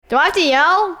Do I have to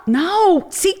yell? No.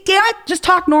 See, damn it. Just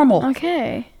talk normal.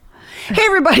 Okay. Hey,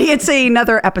 everybody. It's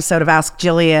another episode of Ask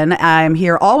Jillian. I'm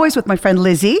here always with my friend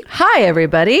Lizzie. Hi,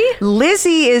 everybody.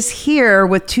 Lizzie is here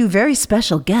with two very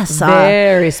special guests.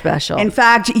 Very special. In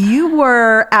fact, you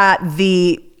were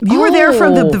there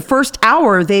from the first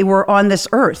hour they were on this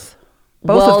earth.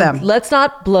 Both of them. Let's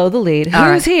not blow the lead.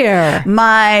 All Who's right. here?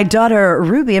 My daughter,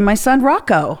 Ruby, and my son,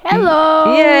 Rocco.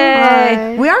 Hello. Yay.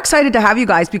 Hi. We are excited to have you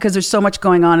guys because there's so much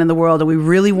going on in the world and we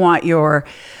really want your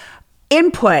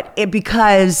input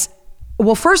because,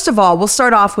 well, first of all, we'll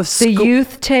start off with The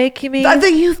youth take, you mean?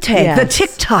 The youth take, Yes. the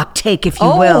TikTok take, if you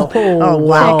Oh, will. Oh,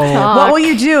 wow. TikTok. What will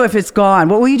you do if it's gone?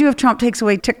 What will you do if Trump takes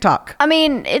away TikTok? I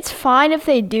mean, it's fine if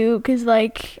they do, because,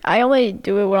 like, I only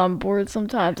do it when I'm bored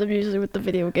sometimes. I'm usually with the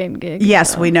video game gig.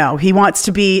 Yes, so. we know. He wants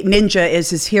to be Ninja is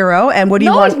his hero. And what do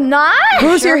you No, want? he's not.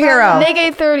 Who's your hero? Nick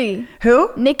A30. Who?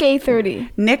 Nick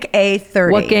A30. Nick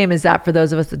A30. What game is that for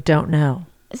those of us that don't know?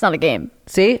 It's not a game.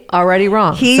 See? Already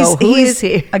wrong. So who is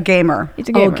he? a gamer. It's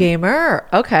a gamer. Oh, gamer.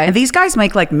 Okay. And these guys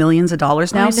make like millions of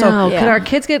dollars now. I know. So Yeah. Could our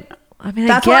kids get... I mean,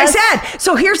 that's I what I guess. said.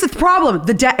 So here's the problem.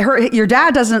 Your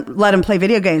dad doesn't let him play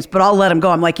video games, but I'll let him go.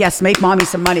 I'm like, yes, make mommy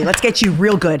some money. Let's get you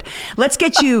real good. Let's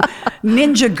get you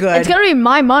ninja good. It's going to be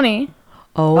my money.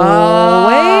 Oh,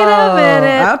 wait a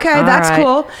minute. Okay, All that's right.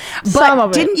 cool. Some But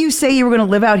of it. didn't you say you were going to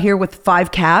live out here with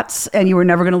 5 cats and you were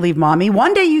never going to leave mommy?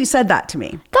 One day you said that to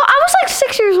me. I was like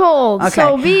 6 years old, Okay.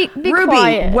 so be Ruby,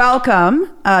 quiet. welcome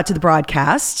to the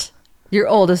broadcast. Your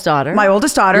oldest daughter. My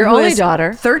oldest daughter, Your who only is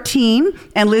daughter. 13.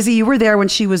 And Lizzie, you were there when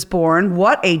she was born.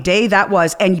 What a day that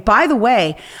was. And by the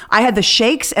way, I had the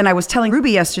shakes and I was telling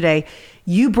Ruby yesterday,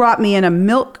 you brought me in a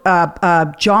milk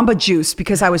Jamba juice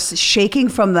because I was shaking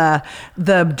from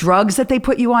the drugs that they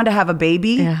put you on to have a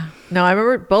baby. Yeah. No, I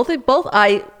remember both.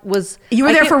 I was. You were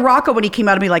I there can't- for Rocco when he came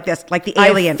out of me like this, like the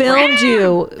alien. I filmed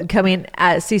you coming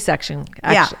at C-section.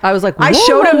 Yeah. I was like, I whoa,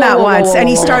 showed him whoa, that whoa, once whoa, and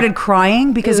he whoa, whoa. started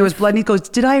crying because there was blood and he goes,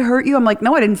 did I hurt you? I'm like,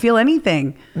 no, I didn't feel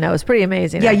anything. No, it was pretty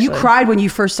amazing. Yeah, you actually. cried when you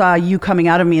first saw you coming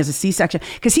out of me as a C-section.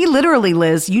 Because he literally,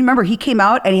 Liz, you remember he came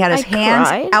out and he had his I hands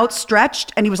cried?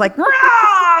 outstretched and he was like,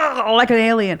 "Rah!" like an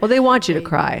alien. Well, they want you to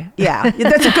cry. Yeah,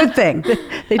 that's a good thing.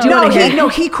 They do no, wanna hear-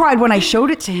 he cried when I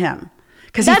showed it to him.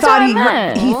 Because he That's thought what he I hurt,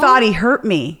 meant. he thought he hurt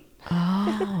me.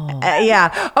 Oh.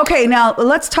 Yeah. Okay, now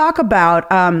let's talk about,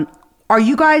 are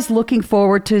you guys looking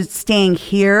forward to staying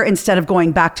here instead of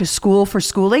going back to school for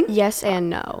schooling? Yes and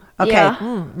no. Okay.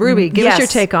 Yeah. Ruby, give us your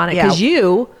Yes. take on it Yeah. because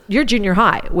you're junior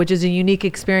high, which is a unique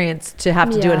experience to have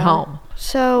to do at Yeah. home.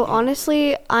 So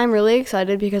honestly, I'm really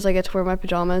excited because I get to wear my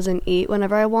pajamas and eat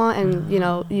whenever I want and,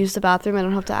 use the bathroom. I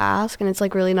don't have to ask. And it's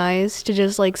like really nice to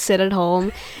just like sit at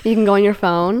home. You can go on your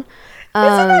phone. Isn't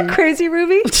that crazy,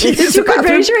 Ruby? Use You the could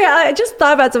raise bathroom. your hand. I just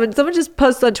thought about someone. Someone just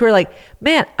posted on Twitter like,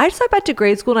 man, I just went back to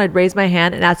grade school and I'd raise my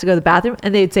hand and ask to go to the bathroom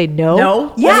and they'd say no. No?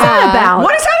 What's that about?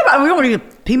 What is that about? We don't want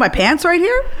to pee my pants right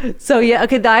here? So yeah,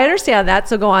 okay, I understand that.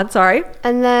 So go on. Sorry.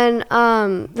 And then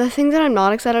the thing that I'm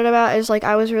not excited about is like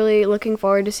I was really looking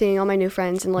forward to seeing all my new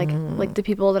friends and like the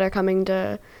people that are coming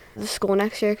to the school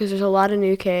next year because there's a lot of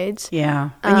new kids. Yeah.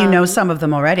 And you know some of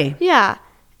them already. Yeah.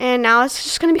 And now it's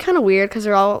just going to be kind of weird because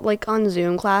they're all like on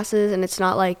Zoom classes and it's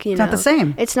not like, It's not the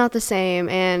same. It's not the same.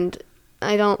 And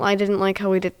I didn't like how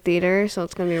we did theater. So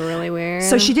it's going to be really weird.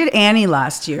 So she did Annie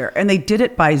last year, and they did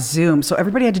it by Zoom. So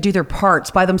everybody had to do their parts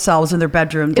by themselves in their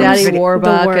bedroom. Daddy Doing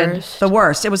Warbuck the and worst. the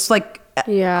worst. It was like,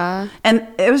 Yeah. and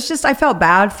it was just, I felt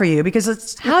bad for you because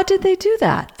it's, how did they do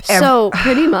that? So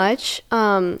pretty much,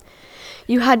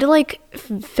 you had to like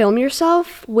film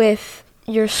yourself with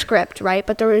your script, right?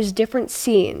 But there was different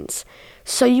scenes.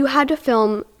 So you had to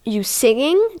film you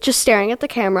singing, just staring at the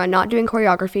camera, not doing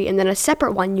choreography, and then a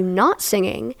separate one you not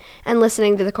singing and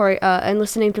listening to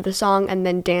the song and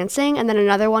then dancing, and then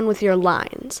another one with your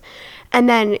lines, and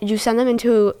then you send them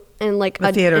into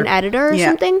the theater. an editor or Yeah.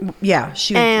 something. Yeah.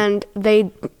 And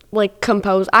they like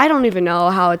compose. I don't even know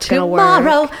how it's gonna work.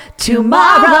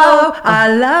 Tomorrow, I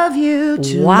love you.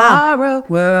 Tomorrow,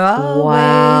 we're always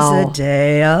Wow. a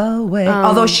day away.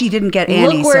 Although she didn't get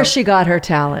Annie. Look where so- she got her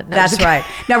talent. No, That's just- right.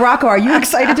 Now, Rocco, are you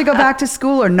excited to go back to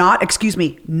school or not? Excuse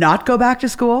me, not go back to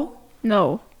school?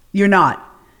 No. You're not.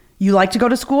 You like to go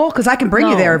to school? Because I can bring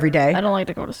you No, there every day. I don't like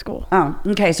to go to school. Oh,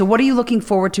 okay. So what are you looking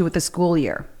forward to with the school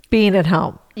year? Being at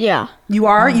home. Yeah. You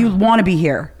are? You want to be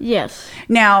here? Yes.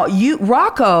 Now,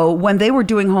 Rocco, when they were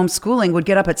doing homeschooling, would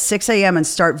get up at 6 a.m. and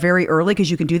start very early because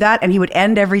you can do that. And he would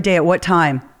end every day at what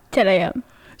time? 10 a.m.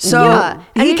 So yeah,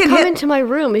 and he he'd can come hit. into my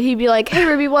room and he'd be like, "Hey,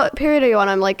 Ruby, what period are you on?"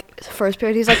 I'm like, "First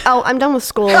period." He's like, "Oh, I'm done with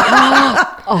school."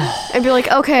 I'd be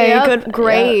like, "Okay, Yep, good,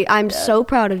 great. yep, I'm so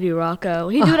proud of you, Rocco."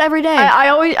 He'd do it every day.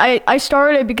 I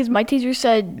started because my teacher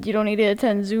said you don't need to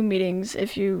attend Zoom meetings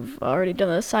if you've already done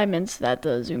the assignments that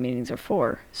the Zoom meetings are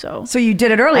for. So So you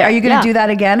did it early. Are you going to Yeah. do that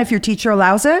again if your teacher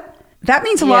allows it? That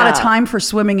means a lot of Yeah. time for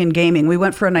swimming and gaming. We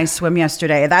went for a nice swim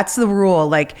yesterday. That's the rule.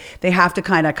 Like they have to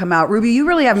kind of come out. Ruby, you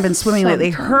really haven't been swimming lately.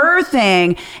 Her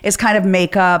thing is kind of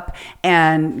makeup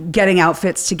and getting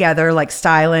outfits together, like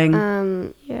styling.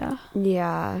 yeah.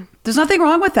 yeah. There's nothing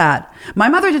wrong with that. My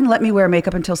mother didn't let me wear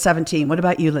makeup until 17. What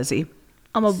about you, Lizzie?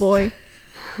 I'm a boy.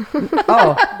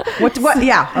 Oh, what?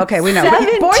 Yeah, okay, we know. But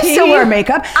boys 17? still wear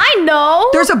makeup. I know.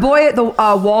 There's a boy at the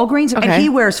Walgreens, and Okay. he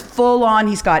wears full on.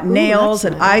 He's got nails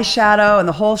and eyeshadow and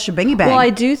the whole shebingy bang. Well, I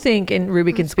do think, and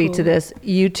Ruby can speak to this,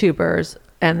 YouTubers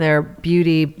and their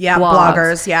beauty Yeah, blogs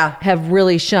bloggers, yeah. have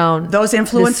really shown Those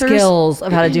influencers? the skills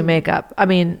of how to do makeup. I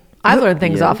mean, I've learned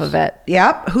things off of it.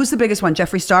 Yep. Who's the biggest one?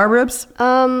 Jeffree Star, Rubes?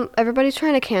 Everybody's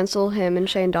trying to cancel him and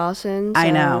Shane Dawson. I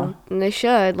so- know. and they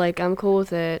should. Like, I'm cool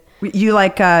with it. You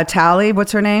like Tally?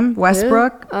 What's her name?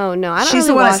 Westbrook? Oh, no, I don't She's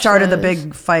the really one that watch started the those.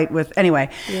 big fight with. Anyway.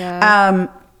 Yeah.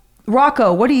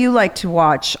 Rocco, what do you like to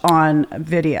watch on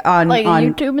video? Like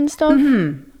on YouTube and stuff.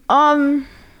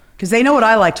 because they know what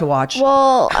I like to watch.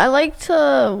 Well, I like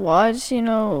to watch,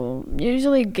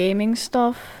 usually gaming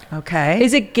stuff. Okay.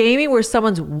 Is it gaming where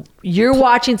you're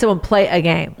watching someone play a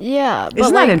game? Yeah, but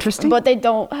Isn't that interesting? But they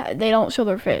don't show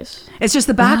their face. It's just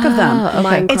the back of them.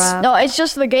 okay. Minecraft. It's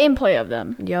just the gameplay of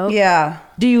them. Yup. Yeah.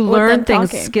 Do you With learn them things,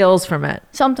 talking. skills from it?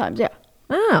 Sometimes, yeah.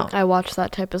 Oh. I watch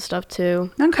that type of stuff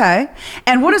too. Okay.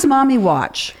 And what does mommy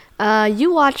watch?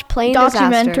 You watch plane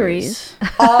Documentaries. disasters.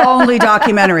 Only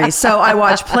documentaries. So I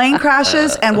watch plane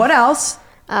crashes and what else?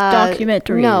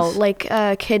 Documentaries. No, like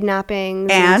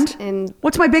kidnappings And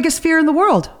what's my biggest fear in the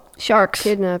world? Sharks.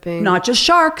 kidnapping. Not just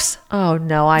sharks. Oh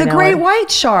no, I The know great it.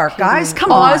 white shark, guys.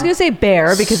 Come Oh, on. I was gonna say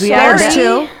bear because we Bears added that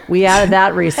too. We added that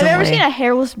Have recently. you ever seen a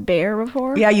hairless bear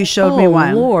before? Yeah, you showed Oh me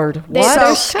one. Lord, They, what? they're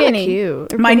So- skinny. cute.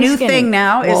 They're My pretty new skinny. thing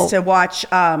now Well- is to watch.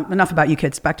 Enough about you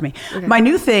kids. Back to me. My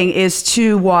new thing is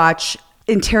to watch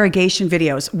interrogation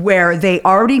videos where they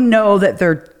already know that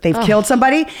they've killed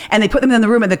somebody and they put them in the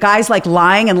room and the guy's like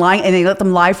lying and they let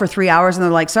them lie for 3 hours and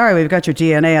they're like, sorry, we've got your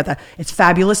DNA at the. It's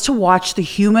fabulous to watch the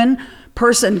human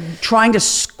person trying to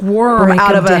squirm Break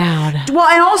out them of a down. well,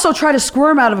 and also try to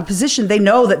squirm out of a position they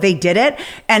know that they did it.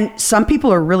 And some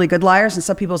people are really good liars and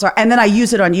some people are. And then I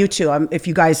use it on YouTube if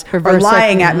you guys are Reverse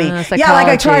lying at me. Yeah, like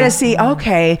I try psychology. to see,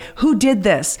 okay, who did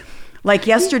this? Like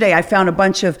yesterday, I found a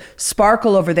bunch of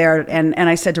sparkle over there, and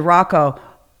I said to Rocco,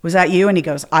 was that you? And he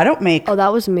goes, I don't make. Oh,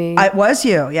 that was me. It was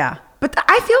you, yeah. But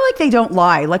I feel like they don't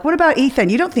lie. Like, what about Ethan?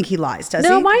 You don't think he lies, does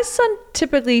No, he? my son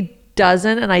typically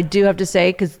doesn't, and I do have to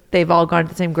say, because they've all gone to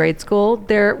the same grade school,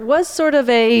 there was sort of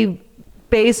a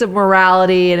base of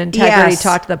morality and integrity Yes.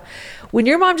 taught to them. When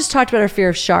your mom just talked about her fear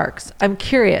of sharks, I'm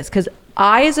curious, because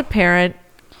I, as a parent,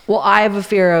 I have a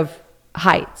fear of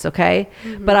heights, okay?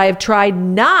 But I have tried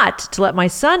not to let my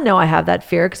son know I have that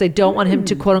fear because I don't want him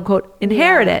to quote unquote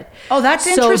inherit it. Oh, that's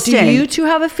So interesting. do you two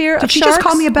have a fear of Did she sharks? just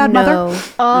call me a bad mother?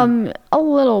 No. A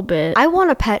little bit. I want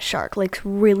a pet shark, like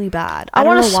really bad. I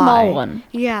don't want a know small why. one.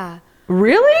 Yeah.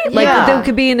 Really? Like Yeah. that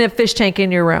could be in a fish tank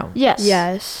in your room. Yes.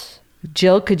 Yes.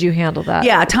 Jill, could you handle that?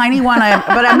 Yeah, a tiny one,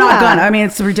 but I'm not gonna. I mean,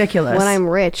 it's ridiculous. When I'm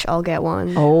rich, I'll get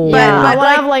one. Oh. Yeah, But, I want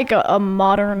like- to have like a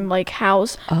modern like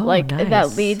house, Oh, that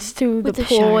nice. leads to the With the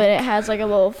pool, shark. and it has like a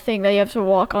little thing that you have to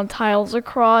walk on tiles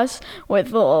across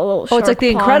with the little. Oh, it's like shark the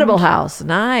Incredible pond. House.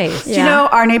 Nice. Do you Yeah. know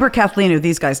our neighbor Kathleen, who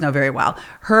these guys know very well?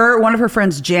 One of her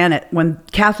friends, Janet, when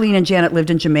Kathleen and Janet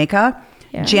lived in Jamaica,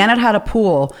 Yeah. Janet had a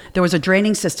pool. There was a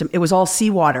draining system. It was all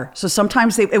seawater. So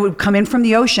sometimes it would come in from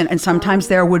the ocean, and sometimes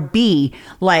there would be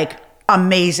like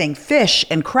amazing fish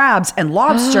and crabs and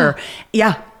lobster.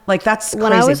 Yeah, like that's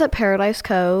When crazy. I was at Paradise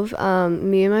Cove,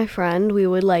 me and my friend, we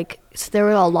would there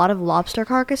were a lot of lobster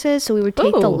carcasses, so we would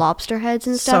take the Ooh. lobster heads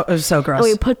and So- stuff. it was so gross.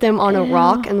 And we put them on a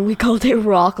rock, and we called it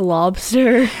rock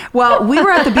lobster. Well, we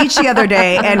were at the beach the other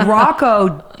day, and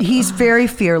Rocco, he's very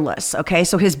fearless. Okay,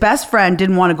 so his best friend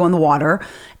didn't want to go in the water,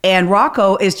 and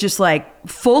Rocco is just like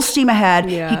full steam ahead.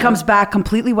 Yeah. He comes back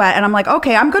completely wet, and I'm like,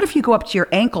 okay, I'm good if you go up to your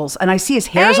ankles, and I see his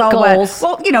hair's all wet. Ankles?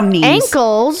 Well, knees.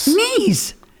 Ankles.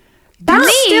 Knees.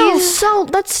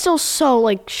 That's still so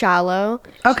like shallow.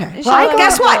 Okay. Well,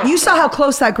 guess what? You saw how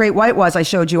close that great white was I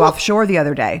showed you offshore the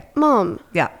other day. Mom,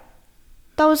 Yeah.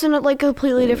 That was in like a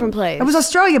completely different place. It was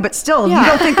Australia, but still, you Yeah.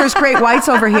 don't think there's great whites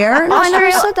over here? I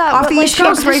never said that. Off but, the like, East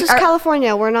Coast, this is right?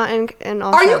 California. We're not in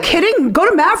Are Australia. you kidding? Go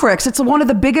to Mavericks. It's one of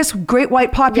the biggest great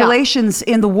white populations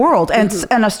in the world, and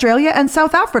Australia and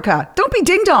South Africa. Don't be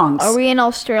ding dongs. Are we in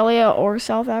Australia or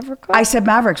South Africa? I said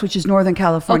Mavericks, which is Northern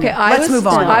California. Okay, Let's move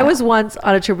on. I was once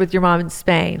on a trip with your mom in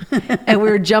Spain, and we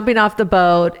were jumping off the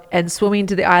boat and swimming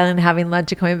to the island, having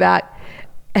lunch, and coming back.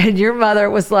 And your mother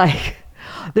was like,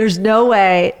 "There's no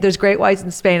way there's great whites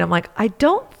in Spain." I'm like, "I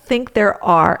don't think there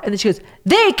are." And then she goes,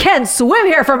 "They can swim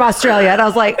here from Australia." And I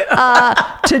was like,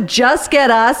 to just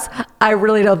get us, I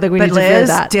really don't think we But need to fear Liz,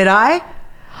 that. did I?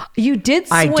 You did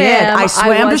swim. I did. I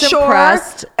swam to was shore,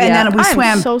 impressed. and Yeah. then we I'm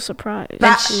swam so surprised.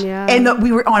 back. Yeah. And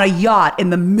we were on a yacht in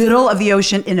the middle of the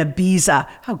ocean in Ibiza.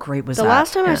 How great was The that?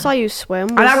 last time I saw you swim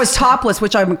was... And I was topless,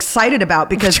 which I'm excited about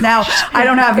because now I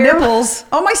don't have nipples.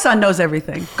 Oh, my son knows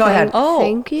everything. Go ahead. Oh.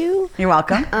 Thank you. You're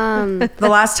welcome. The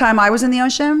last time I was in the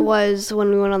ocean? Was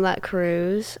when we went on that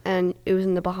cruise, and it was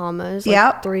in the Bahamas like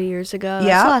Yep. 3 years ago. Yep.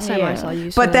 That's the last time I Yeah. saw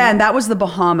you swim. But then that was the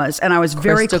Bahamas, and I was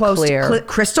very Crystal close clear. to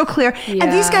crystal clear.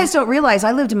 And these Yeah. guys don't realize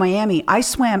I lived in Miami. I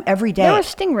swam every day. There were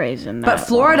stingrays in there. But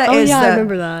Florida Oh, is yeah, I the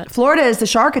remember that. Florida is the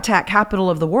shark attack capital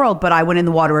of the world, but I went in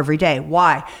the water every day.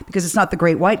 Why? Because it's not the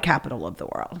great white capital of the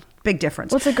world. Big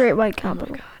difference. What's a great white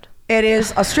capital? It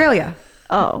is Australia.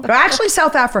 Oh. Or actually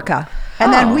South Africa.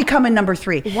 And then we come in number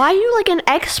 3. Why are you like an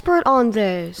expert on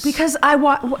this? Because I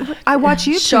watch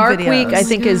YouTube Shark videos. Week, I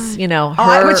think, is, you know, Oh,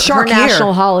 her, it's Shark her national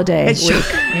Year. holiday It's week.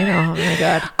 You know, oh my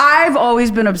God. I've always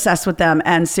been obsessed with them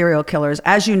and serial killers,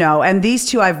 as you know. And these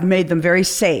two, I've made them very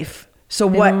safe. So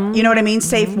what, you know what I mean?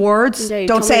 Safe words. Yeah, you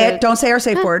Don't told say me it. to- Don't say our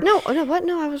safe word. No, what?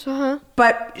 No, I was,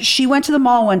 But she went to the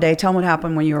mall one day. Tell them what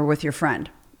happened when you were with your friend.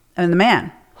 And the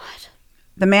man. What?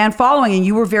 The man following, and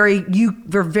you were very.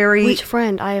 Which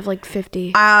friend? I have like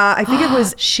 50. I think it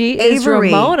was She is Avery.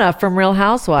 Ramona from Real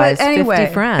Housewives. But anyway.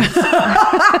 50 friends.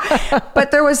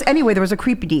 But there was a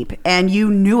creepy deep, and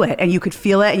you knew it, and you could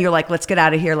feel it, and you're like, let's get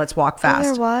out of here, let's walk Oh, fast.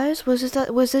 there was? Was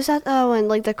this at when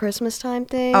like the Christmas time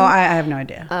thing? Oh, I have no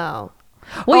idea. Oh.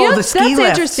 Well, you know, the ski that's lift.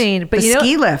 interesting. But the you know,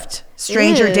 ski lift,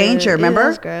 stranger Ew, danger. ew, Remember?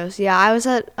 That's gross. Yeah, I was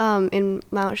at in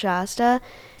Mount Shasta,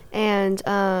 and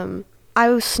I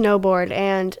was snowboard,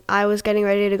 and I was getting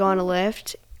ready to go on a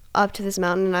lift up to this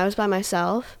mountain, and I was by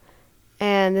myself.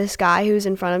 And this guy who was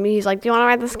in front of me, he's like, "Do you want to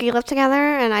ride the ski lift together?"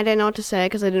 And I didn't know what to say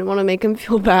because I didn't want to make him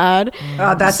feel bad.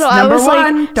 That's So I number was like-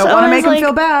 one. so Don't I want to was make him like-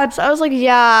 feel bad. So I was like,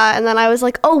 "Yeah," and then I was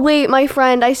like, "Oh wait, my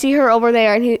friend, I see her over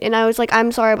there," and I was like,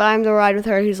 "I'm sorry, but I'm to ride with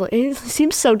her." He's like, he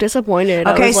seems so disappointed.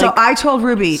 I Okay, was so like, I told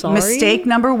Ruby, sorry? mistake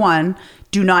number 1,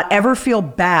 do not ever feel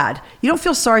bad. You don't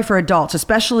feel sorry for adults,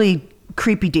 especially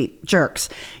creepy deep jerks.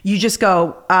 You just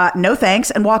go, no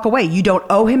thanks, and walk away. You don't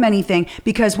owe him anything,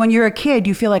 because when you're a kid,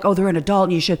 you feel like, oh, they're an adult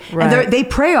and you should. Right. And they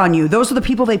prey on you. Those are the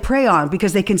people they prey on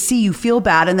because they can see you feel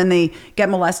bad and then they get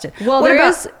molested. well, What there about-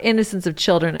 is innocence of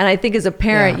children. And I think as a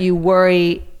parent, Yeah. you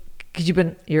worry because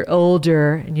you're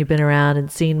older and you've been around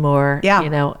and seen more. Yeah. You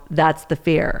know, that's the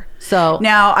fear. So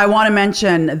Now, I want to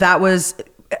mention that was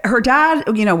her dad.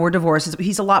 You know, we're divorced.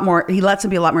 He lets him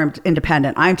be a lot more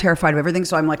independent. I'm terrified of everything,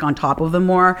 so I'm like on top of them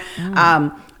more.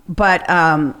 But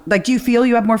like, do you feel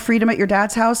you have more freedom at your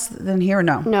dad's house than here, or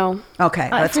no? No. Okay,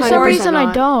 that's For fine. some 100% reason, I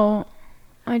not. don't.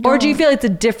 I don't. or do you feel it's a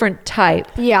different type?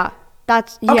 Yeah,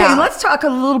 that's Okay, yeah. let's talk a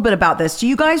little bit about this. Do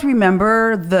you guys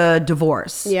remember the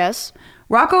divorce? Yes.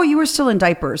 Rocco, you were still in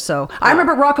diapers, so I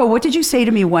remember. Rocco, what did you say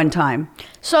to me one time?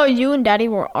 So you and Daddy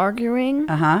were arguing,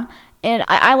 and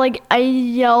I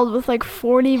yelled with like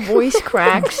 40 voice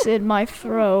cracks in my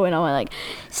throat, and I went like,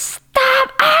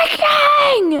 "Stop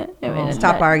arguing!"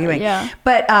 Stop arguing. Yeah.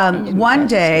 But one just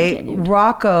day, continued.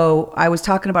 Rocco, I was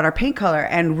talking about our paint color,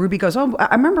 and Ruby goes, "Oh,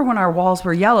 I remember when our walls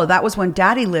were yellow. That was when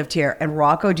Daddy lived here." And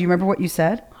Rocco, do you remember what you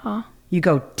said? Huh? You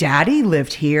go, "Daddy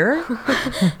lived here."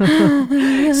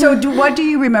 So, what do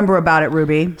you remember about it,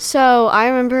 Ruby? So I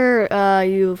remember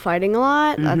you fighting a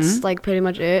lot. That's like pretty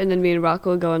much it. And then me and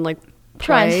Rocco would go and like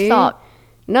Try and play. stop.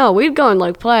 No, we'd go and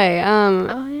like play.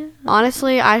 Oh yeah.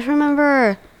 Honestly, I just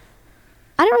remember.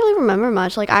 I don't really remember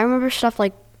much. Like I remember stuff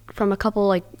like from a couple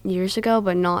like years ago,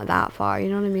 but not that far. You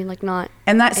know what I mean? Like not.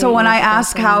 And that, so when I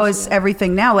ask how is everything?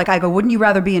 everything now, like I go, wouldn't you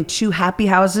rather be in 2 happy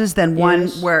houses than one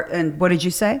Yes. where? And what did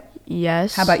you say?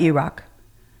 Yes. How about you, Rock?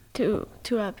 Too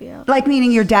happy out. Like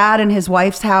meaning your dad and his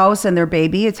wife's house and their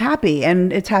baby. It's happy,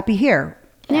 and it's happy here.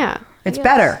 Yeah. It's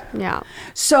better. Yeah.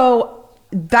 So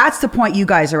that's the point you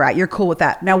guys are at. You're cool with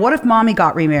that. Now, what if mommy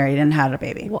got remarried and had a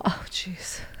baby? Well, oh,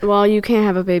 jeez. Well, you can't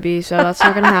have a baby, so that's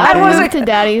not gonna I happen. wasn't to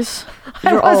Daddy's.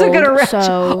 I You're wasn't old, gonna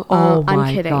so Oh I'm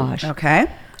my kidding. gosh. Okay.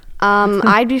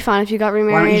 I'd be fine if you got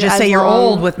remarried. Why don't you just say you're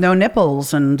old with no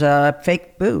nipples and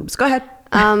fake boobs? Go ahead.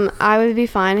 I would be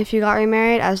fine if you got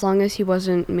remarried as long as he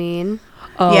wasn't mean.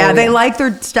 Oh, yeah, they like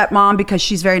their stepmom because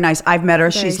she's very nice. I've met her.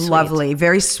 Very She's sweet. lovely.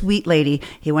 Very sweet lady.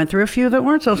 He went through a few that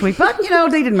weren't so sweet, but,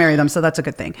 they didn't marry them, so that's a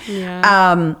good thing. Yeah.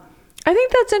 I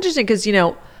think that's interesting because,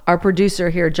 our producer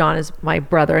here, John, is my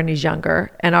brother and he's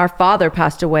younger. And our father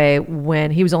passed away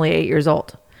when he was only 8 years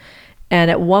old.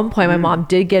 And at one point, my mom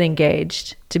did get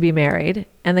engaged to be married.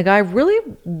 And the guy really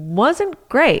wasn't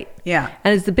great. Yeah.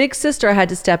 And as the big sister, I had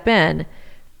to step in.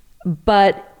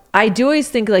 But I do always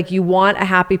think like you want a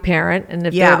happy parent. And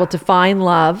if they're able to find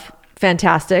love,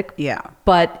 fantastic. Yeah.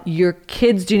 But your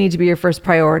kids do need to be your first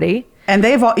priority. And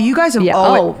you guys have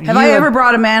always, have I ever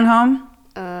brought a man home?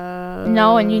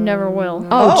 No, and you never will.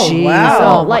 Oh, geez. wow.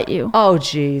 I won't let you. Oh,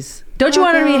 geez. Don't you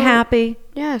want her to be happy?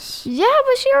 Yes. Yeah,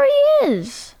 but she already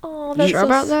is. Oh, You sure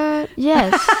about that?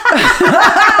 Yes.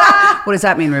 What does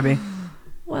that mean, Ruby?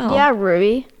 Well, Yeah,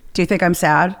 Ruby. Do you think I'm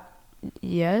sad?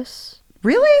 Yes.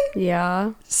 Really?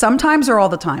 Yeah. Sometimes or all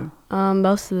the time?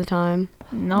 Most of the time.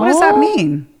 No. What does that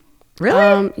mean?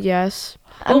 Really? Yes.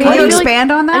 Can you I feel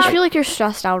expand on I that? just feel like you're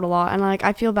stressed out a lot, and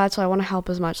I feel bad, so I want to help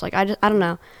as much. I don't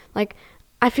know.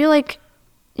 I feel like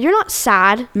you're not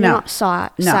sad. You're No. not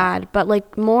sad,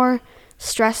 but more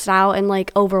stressed out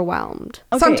and overwhelmed.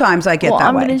 Sometimes I get that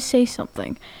I'm way. going to say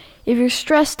something. If you're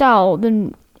stressed out,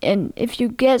 then and if you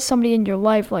get somebody in your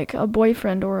life like a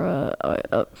boyfriend or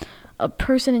a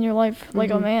person in your life like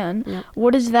a man,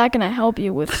 what is that going to help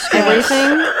you with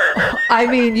everything? I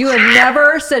mean, you have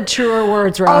never said truer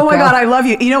words, Rocco. Oh my God, I love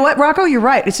you. You know what, Rocco? You're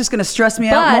right. It's just going to stress me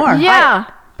out more. Yeah.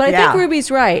 But I Yeah. think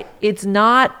Ruby's right. It's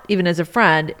not, even as a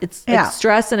friend, it's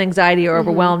stress and anxiety or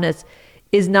overwhelmness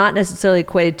is not necessarily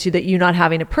equated to that you not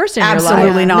having a person in your life.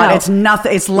 Absolutely not. No. It's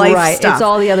nothing. It's life Right. stuff. It's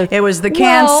all the other. It was the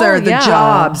cancer, the yeah.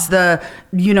 jobs, the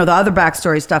other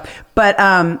backstory stuff. But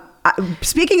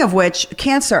speaking of which,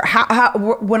 cancer.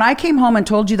 When I came home and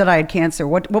told you that I had cancer,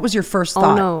 what was your first thought?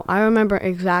 Oh no, I remember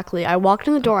exactly. I walked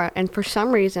in the door, and for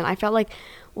some reason, I felt like,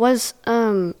 was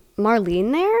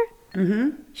Marlene there? Mm-hmm.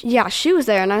 Yeah, she was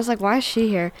there, and I was like, why is she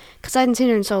here? Because I hadn't seen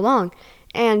her in so long.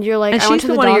 And you're like, And I went she's to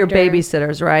been the one of your doctor.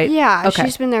 babysitters, right? Yeah, Okay.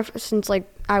 she's been there since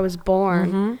I was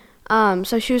born.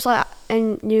 So she was like,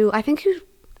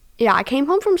 I came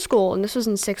home from school, and this was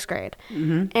in 6th grade,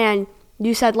 and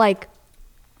you said I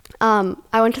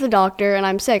went to the doctor and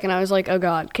I'm sick, and I was like, oh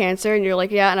God, cancer, and you're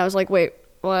like, yeah, and I was like, wait,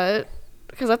 what?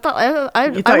 Because I thought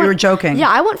you were joking. Yeah,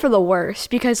 I went for the worst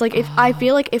because if I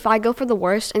feel like if I go for the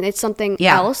worst and it's something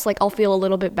else, I'll feel a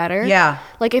little bit better. Yeah.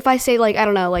 If I say I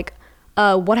don't know,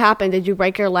 what happened? Did you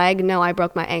break your leg? No, I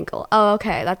broke my ankle. Oh,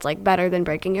 okay, that's better than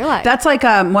breaking your leg. That's like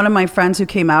one of my friends who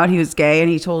came out. He was gay, and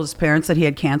he told his parents that he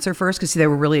had cancer first because they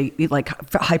were really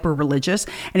hyper religious.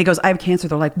 And he goes, "I have cancer."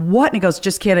 They're like, "What?" And he goes,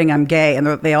 "Just kidding, I'm gay." And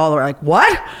they all are like,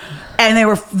 "What?" And they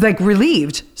were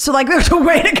relieved. So there's a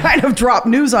way to kind of drop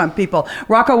news on people.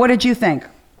 Rocco, what did you think?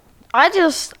 I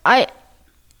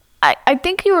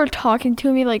think you were talking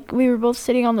to me we were both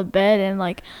sitting on the bed, and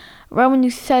right when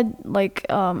you said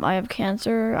I have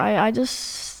cancer,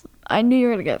 I knew you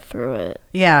were gonna get through it.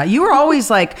 Yeah, you were always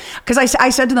because I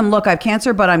said to them, "Look, I have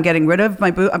cancer, but I'm getting rid of my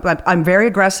boob. I'm very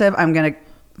aggressive.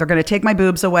 They're going to take my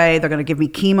boobs away. They're going to give me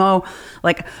chemo."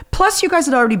 Plus you guys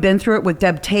had already been through it with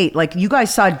Deb Tate. You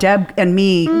guys saw Deb and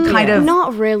me kind of.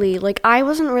 Not really. I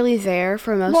wasn't really there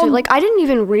for most of it. I didn't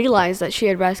even realize that she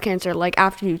had breast cancer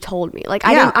after you told me.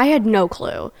 I had no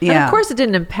clue. Yeah. And of course it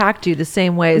didn't impact you the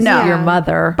same way as No. your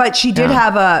mother. But she did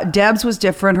have Deb's was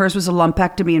different. Hers was a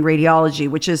lumpectomy and radiology,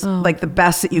 which is the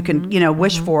best that you can,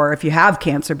 wish for if you have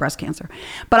cancer, breast cancer.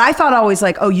 But I thought always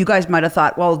oh, you guys might have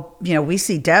thought, well, we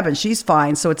see Deb and she's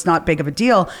fine, so it's not big of a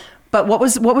deal. But what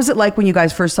was it like when you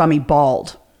guys first saw me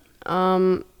bald?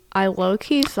 I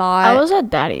low-key thought... I was at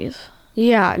Daddy's.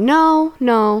 Yeah, no.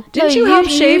 Didn't you help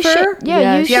shave her?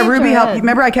 Yes. Yeah, Ruby helped.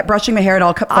 Remember, I kept brushing my hair; it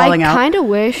all kept falling out. I kind of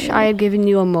wish I had given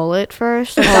you a mullet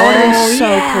first. That would have been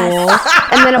so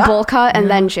cool. And then a bowl cut, and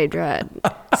then shaved your head.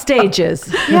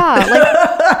 Stages.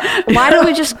 Yeah, why did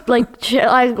we just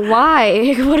why?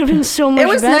 It would have been so much. It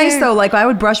was better. nice though. I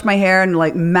would brush my hair and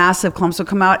massive clumps would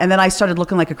come out, and then I started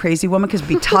looking like a crazy woman because it'd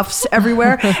be tufts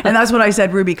everywhere. And that's when I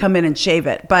said, "Ruby, come in and shave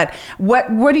it." But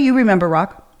what do you remember,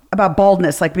 Rock, about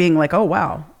baldness? Being oh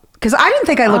wow, because I didn't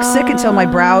think I looked sick until my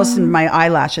brows and my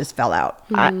eyelashes fell out.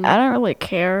 I don't really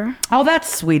care. Oh,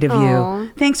 that's sweet of Aw.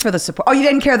 you. Thanks for the support. Oh, you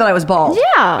didn't care that I was bald?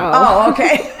 Yeah. Oh,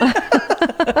 okay.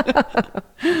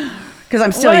 Because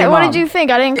I'm still your mom. What did you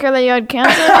think? I didn't care that you had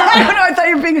cancer. I don't know. I thought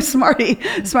you were being a smarty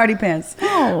pants.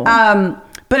 Oh.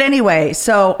 But anyway,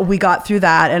 so we got through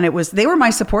that, and they were my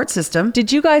support system.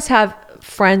 Did you guys have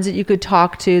friends that you could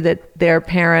talk to that their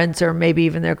parents or maybe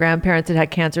even their grandparents had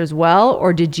had cancer as well?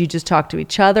 Or did you just talk to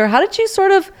each other? How did you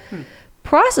sort of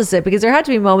process it? Because there had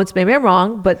to be moments, maybe I'm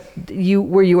wrong, but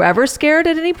were you ever scared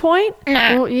at any point?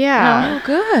 Well, yeah. Oh,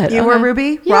 good. You were,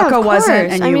 Ruby? Yeah, Rocco of wasn't,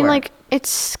 course. and I you mean, were. like,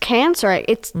 it's cancer.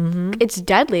 It's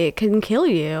deadly. It can kill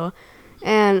you.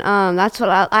 And that's what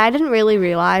I didn't really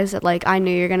realize that, like, I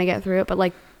knew you're going to get through it, but,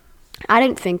 like, I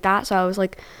didn't think that. So I was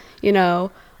like, you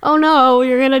know, oh no,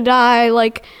 you're going to die.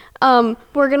 Like,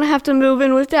 we're going to have to move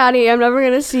in with Daddy. I'm never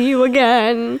going to see you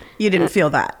again. You didn't feel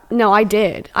that? No, I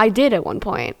did. I did at one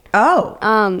point. Oh,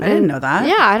 I didn't know that.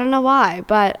 Yeah, I don't know why,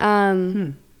 but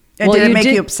And Well, did it you make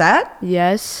did- you upset?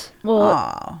 yes. Well,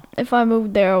 Oh. if I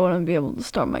moved there, I wouldn't be able to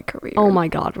start my career. Oh my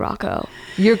God, Rocco.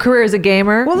 Your career as a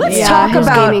gamer? Well, let's Yeah, talk his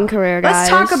about gaming career, Let's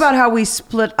talk guys. about how we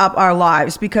split up our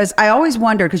lives, because I always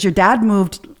wondered, because your dad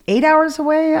moved 8 hours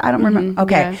away. I don't remember.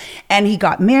 Okay, yeah. and he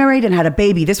got married and had a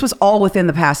baby. This was all within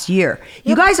the past year.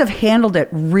 You guys have handled it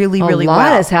really, really a lot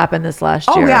well. has happened this last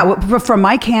Oh year. yeah, from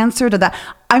my cancer to that.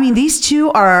 I mean, these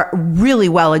two are really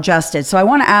well adjusted. So I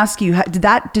want to ask you, did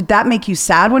that make you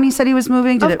sad when he said he was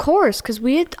moving? Did Of it? course, because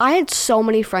I had so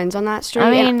many friends on that street.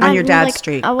 I mean, and On your dad's like,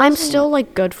 street. I'm still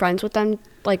like good friends with them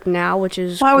like now, which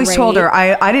is Well, I always great. told her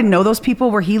I didn't know those people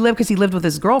where he lived, because he lived with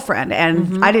his girlfriend,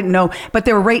 and I didn't know, but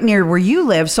they were right near where you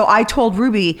live. So I told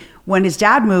Ruby, when his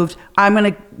dad moved, I'm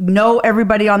going to know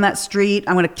everybody on that street.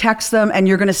 I'm going to text them, and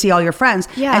you're going to see all your friends.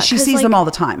 Yeah, and she 'cause, sees like, them all the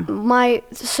time.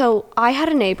 So I had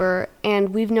a neighbor,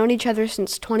 and we've known each other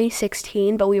since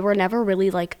 2016, but we were never really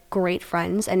like great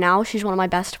friends. And now she's one of my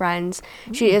best friends.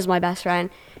 She is my best friend.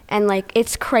 And like,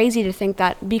 it's crazy to think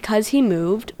that because he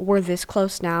moved, we're this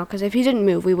close now. Because if he didn't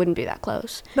move, we wouldn't be that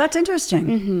close. That's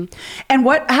interesting. And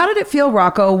how did it feel,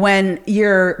 Rocco, when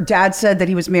your dad said that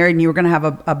he was married and you were going to have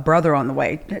a brother on the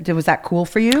way? Was that cool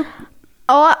for you?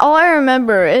 All I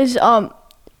remember is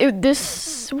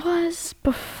this was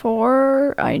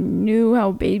before I knew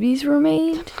how babies were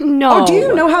made. No. Oh, do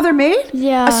you know how they're made?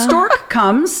 Yeah. A stork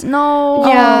comes. No.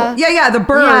 Yeah. Yeah, the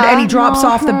bird, Yeah, and he drops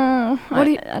off the. What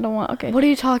do you? I don't want. Okay. What are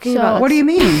you talking So- about? What do you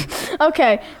mean?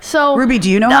 Okay. So Ruby, do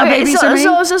you know how babies are made?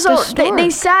 So The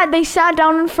they sat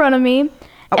down in front of me,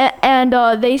 and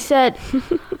they said,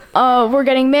 "We're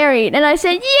getting married," and I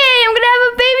said, "Yay! I'm gonna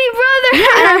have a baby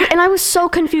brother." And I was so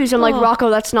confused. I'm like, Rocco,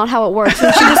 that's not how it works.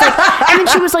 And she was like, and then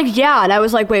she was like, yeah. And I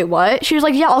was like, wait, what? She was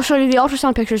like, yeah, I'll show you the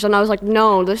ultrasound pictures. And I was like,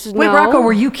 no, this is Wait, no. Rocco,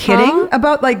 were you kidding Huh?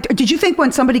 about, like, did you think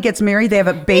when somebody gets married, they have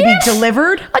a baby Yes.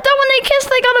 delivered? I thought when they kissed,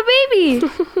 they got a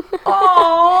baby.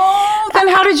 Oh, then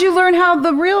how did you learn how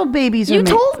the real babies are You made?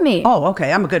 told me. Oh,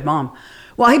 okay. I'm a good mom.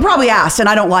 Well, he probably asked, and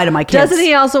I don't lie to my kids. Doesn't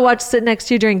he also sit next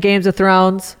to you during Games of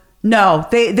Thrones? No,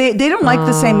 they don't like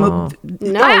the same movie.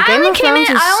 No, I Game only of came Thrones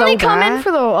in. is I only so come bad. in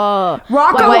for the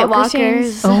Rocco- White Walkers.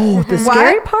 scenes. Oh, the What?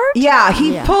 scary part? Yeah,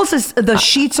 he pulls the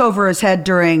sheets over his head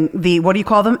during the, what do you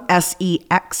call them?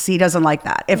 SEX. He doesn't like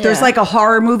that. If there's Yeah. like a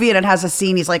horror movie and it has a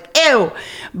scene, he's like, ew.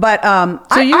 But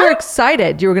So you were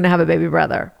excited you were going to have a baby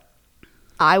brother.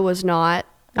 I was not.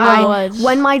 I was.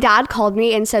 When my dad called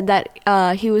me and said that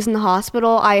he was in the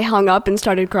hospital, I hung up and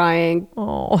started crying.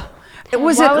 Oh.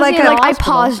 was Why it was like he in a, the I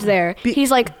hospital? paused there.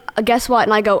 He's like, guess what?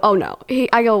 And I go, oh no.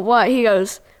 I go, what? He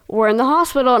goes, we're in the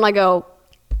hospital. And I go,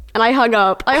 and I hung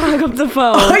up. I hung up the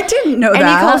phone. Oh, I didn't know and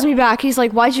that. he calls me back. He's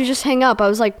like, why'd you just hang up? I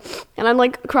was like, and I'm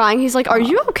like crying. He's like, are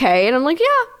you okay? And I'm like,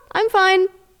 yeah, I'm fine.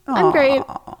 I'm great.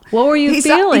 What were you he's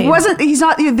feeling? he's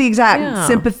not the exact Yeah.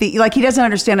 sympathy. Like, he doesn't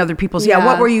understand other people's. Yeah. Yeah.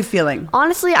 What were you feeling?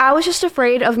 Honestly, I was just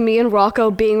afraid of me and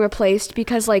Rocco being replaced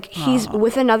because, like, he's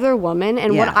with another woman,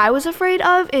 and what Yeah. I was afraid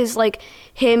of is like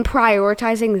him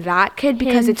prioritizing that kid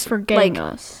because Him it's forgetting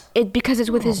like us. because it's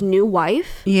with his new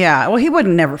wife. Yeah. Well, he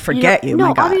wouldn't never forget you. No,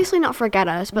 my God. obviously not forget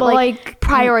us, but But, like, like,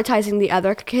 prioritizing the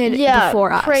other kid Yeah,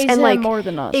 before us, praise and him like more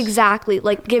than us. Exactly,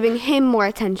 like giving him more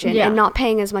attention Yeah. and not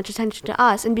paying as much attention to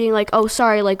us, and being like, oh,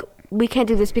 sorry, like we can't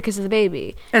do this because of the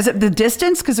baby. Is it the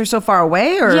distance because they're so far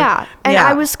away, or Yeah, and Yeah.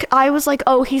 I was like,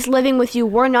 oh, he's living with you.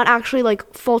 We're not actually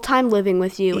like full time living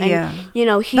with you, and Yeah. you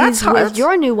know That's he's hard. with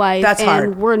your new wife, That's and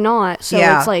hard. we're not. So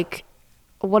Yeah. it's like,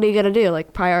 what are you gonna do?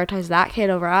 Like prioritize that kid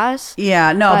over us?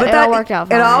 Yeah, no, but it that all worked out.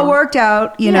 It all fine. worked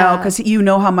out, you know, Yeah. because you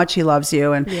know how much he loves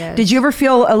you. And Yes. did you ever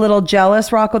feel a little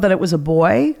jealous, Rocco, that it was a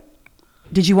boy?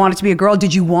 Did you want it to be a girl?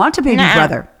 Did you want a baby Nuh-uh.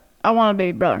 brother? I want a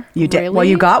baby brother. You did. Well, Really?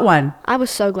 you got one. I was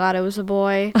so glad it was a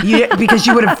boy. Because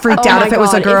you would have freaked Oh out my if it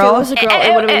was a God, girl. If it was a girl,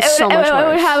 it would have been so much I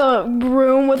would worse. have a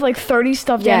room with like 30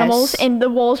 stuffed Yes. animals and the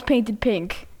walls painted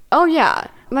pink. Oh yeah,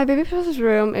 my baby brother's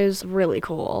room is really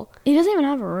cool. He doesn't even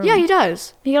have a room. Yeah, he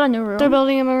does. He got a new room. They're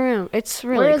building him a room. It's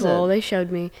really Where is cool. it? They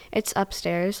showed me. It's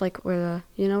upstairs, like where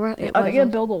the where it Are they was. gonna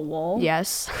build a wall?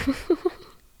 Yes.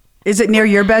 Is it near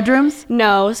your bedrooms?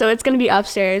 No, so it's gonna be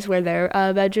upstairs where their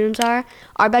bedrooms are.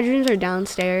 Our bedrooms are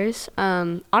downstairs.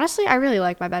 Honestly, I really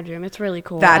like my bedroom. It's really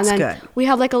cool. That's and then good. We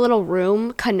have like a little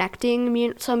room connecting me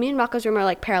and Rocco's room are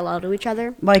like parallel to each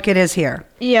other. Like it is here.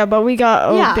 Yeah, but we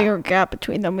got a Yeah. bigger gap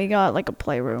between them. We got like a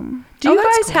playroom. Do you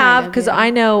that's guys cool. have, because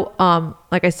I know,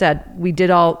 like I said,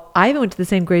 I even went to the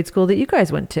same grade school that you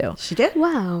guys went to. She did?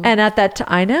 Wow. And at that time,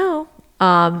 I know.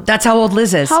 That's how old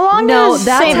Liz is. How long No, has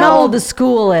that's St. how Mel? old the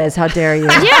school is. How dare you? Yeah,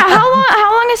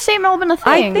 how long has St. Mel been a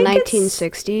I thing? think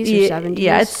 1960s or 70s.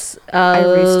 Yeah, it's I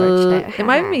researched it. It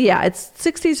might be, yeah, it's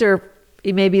 60s or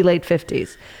maybe late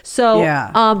 50s. So, Yeah.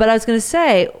 but I was going to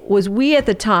say, was we at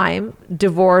the time,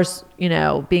 divorce,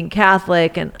 being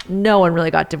Catholic, and no one really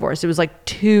got divorced. It was like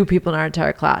 2 people in our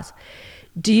entire class.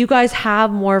 Do you guys have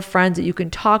more friends that you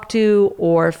can talk to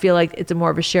or feel like it's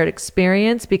more of a shared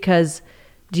experience? Because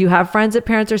do you have friends that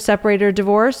parents are separated or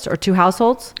divorced, or 2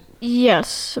 households?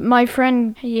 Yes, my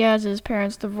friend, he has his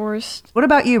parents divorced. What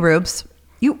about you, Rubes?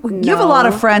 You have a lot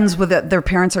of friends with their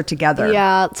parents are together.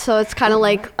 Yeah, so it's kind of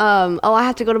like, I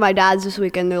have to go to my dad's this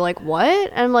weekend. They're like, what?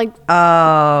 And I'm like,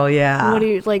 Oh, yeah. what do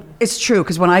you, like, It's true,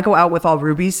 because when I go out with all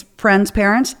Ruby's friends'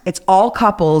 parents, it's all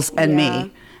couples and Yeah.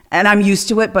 me. And I'm used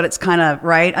to it, but it's kind of,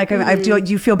 right? Do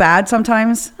you feel bad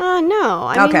sometimes? no.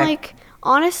 I Okay. mean, like,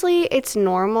 honestly, it's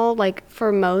normal, like,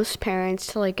 for most parents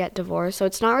to, like, get divorced. So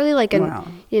it's not really, like, Wow.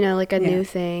 like a new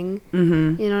thing.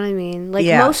 Mm-hmm. You know what I mean? Like,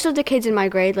 Yeah. most of the kids in my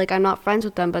grade, like, I'm not friends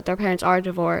with them, but their parents are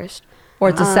divorced. Or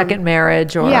it's a second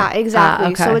marriage? Or Yeah, exactly.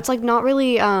 okay. So it's, like, not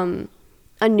really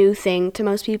a new thing to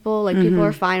most people. Like, people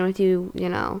are fine with you,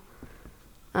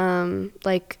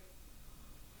 like,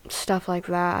 stuff like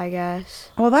that, I guess.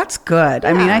 Well, that's good.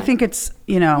 I mean, Yeah. I think it's,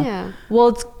 Yeah. Well,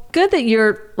 it's good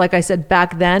that like I said,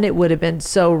 back then it would have been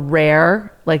so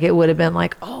rare. Like it would have been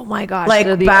like, oh my gosh. Like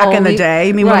they're the back in the only- day?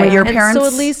 You mean when Right. your And parents- So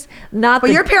at least not Well,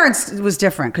 the your parents was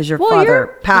different because your Well,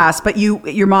 father passed, but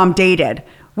your mom dated,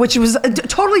 which was a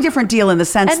totally different deal in the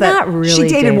sense and that not really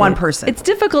she dated one person. It's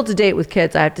difficult to date with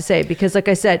kids, I have to say, because like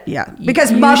I said, Yeah.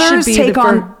 Because you mothers should be take the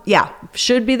on- yeah.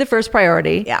 should be the first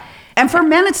priority. Yeah. And for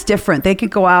men, it's different. They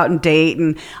could go out and date.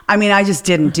 And I mean, I just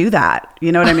didn't do that.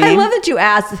 You know what I mean? I love that you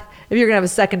asked if you're gonna have a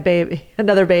second baby,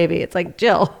 another baby. It's like,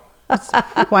 Jill.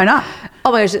 Why not?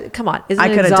 Oh my gosh, come on. Isn't I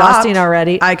it could exhausting adopt.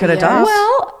 already? I could adopt.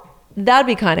 Well, that'd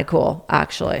be kind of cool,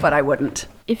 actually. But I wouldn't.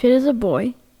 If it is a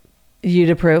boy, You'd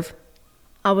approve?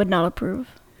 I would not approve.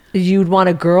 You'd want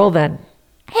a girl then?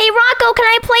 Hey Rocco, can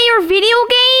I play your video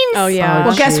games? Oh yeah.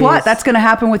 Well, guess jeez. what? That's going to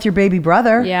happen with your baby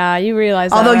brother. Yeah, you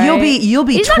realize Although that, you'll right?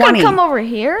 be He's 20. not gonna come over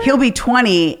here. He'll be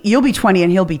 20. You'll be 20 and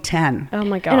he'll be 10. Oh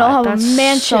my god. And I'll have a that's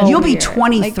mansion. so You'll be weird.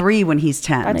 23 when he's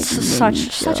 10. That's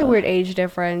such a weird age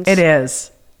difference. It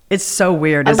is. It's so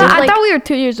weird, I isn't thought, it? I thought we were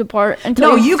 2 years apart.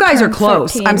 Until No, he you guys are turned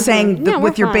close. 13. I'm saying Yeah,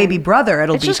 with we're your baby fine. brother,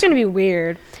 it'll It's be. just gonna be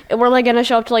weird. We're like gonna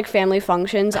show up to like family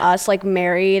functions, us like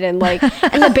married and like,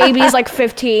 and the baby's like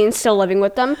 15, still living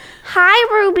with them.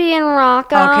 Hi, Ruby and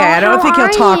Rocco. Okay, I don't How think he'll are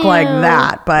talk like you?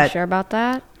 that, but Sure about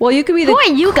that? Well, you could be the Who are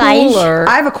you guys? cooler-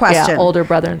 I have a question. Yeah, older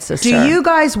brother and sister. do you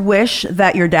guys wish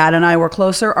that your dad and I were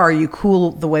closer, or are you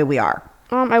cool the way we are?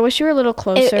 I wish you were a little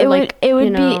closer. It like would you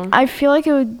know. be. I feel like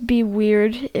it would be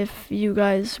weird if you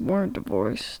guys weren't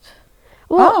divorced.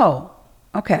 Oh,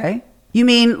 okay. You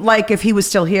mean like if he was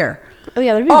still here? Oh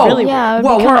yeah, that'd be Oh, really yeah. weird. it would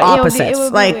well, be we're kinda- it would be- opposites. it would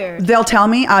be Like weird. they'll tell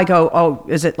me, I go, "Oh,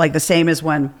 is it like the same as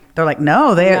when?" They're like, "No,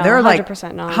 No, they're like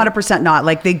 100% not. 100% not.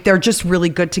 Like they're just really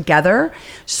good together."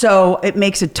 So it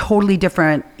makes a totally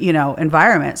different,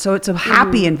 environment. So it's a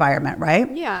happy environment, right?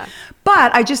 Yeah.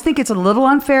 But I just think it's a little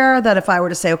unfair that if I were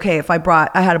to say, okay, if I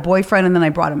had a boyfriend and then I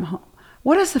brought him home,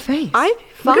 what is the face? I'm Look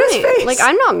fine. at his face. Like,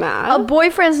 I'm not mad. A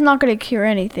boyfriend's not gonna cure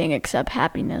anything except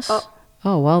happiness.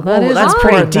 Oh well, Well, that's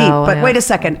pretty important, deep. though, But yeah. wait a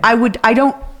second. I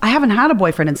haven't had a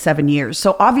boyfriend in 7 years.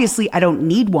 So obviously I don't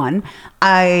need one.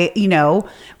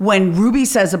 When Ruby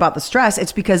says about the stress,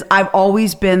 it's because I've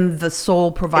always been the sole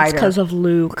It's provider. because of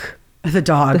Luke. The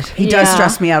dog. He does Yeah.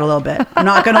 stress me out a little bit. I'm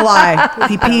not going to lie.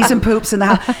 He pees and poops in the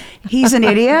house. He's an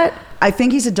idiot. I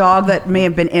think he's a dog that may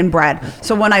have been inbred.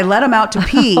 So when I let him out to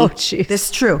pee, Oh, jeez. this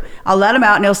is true. I'll let him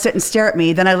out and he'll sit and stare at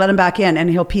me. Then I let him back in and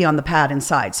he'll pee on the pad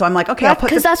inside. So I'm like, okay, I'll put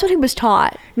Because that's what he was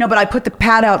taught. No, but I put the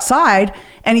pad outside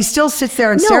and he still sits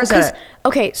there and No, stares 'cause- at it.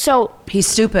 okay, so He's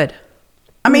stupid.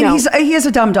 I mean, No. he is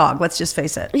a dumb dog. Let's just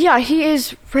face it. yeah, he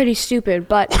is pretty stupid,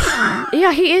 but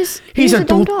yeah, he is. He's a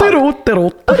dumb dog.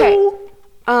 dog. Okay.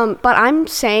 But I'm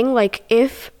saying, like,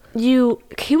 if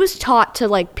he was taught to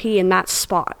like pee in that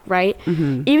spot, right?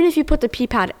 Even if you put the pee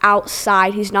pad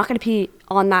outside, he's not going to pee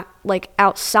on that like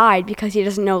outside because he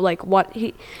doesn't know like what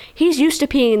he's used to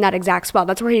peeing in that exact spot.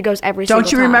 That's where he goes every single time.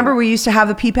 Don't you remember we used to have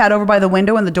the pee pad over by the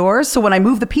window and the doors? So when I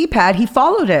moved the pee pad, he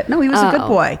followed it. No, he was a good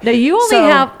boy. Now you only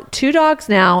have 2 dogs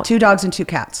now. 2 dogs and 2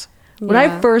 cats. When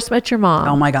I first met your mom,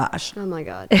 Oh my gosh. Oh my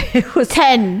god. it was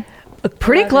 10.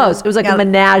 pretty close. It was like a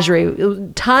menagerie. It was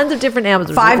tons of different animals.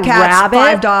 It was 5 a cats, rabbit.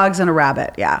 5 dogs, and a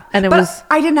rabbit. Yeah. And but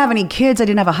I didn't have any kids. I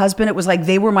didn't have a husband. It was like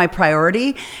they were my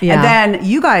priority. Yeah. And then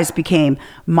you guys became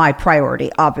my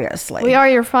priority, obviously. We are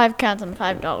your 5 cats and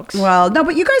 5 dogs. Well, no,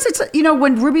 but you guys, it's,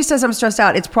 when Ruby says I'm stressed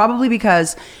out, it's probably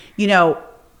because,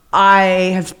 I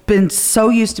have been so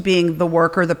used to being the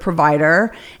worker, the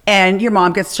provider, and your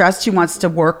mom gets stressed. She wants to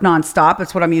work nonstop.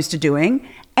 That's what I'm used to doing.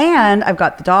 And I've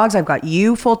got the dogs. I've got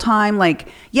you full time. Like,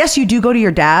 yes, you do go to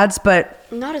your dad's, but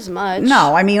Not as much.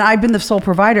 no, I mean, I've been the sole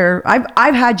provider.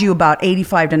 I've had you about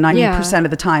 85 to 90%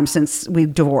 of the time since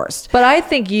we've divorced. But I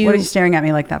think you. What are you staring at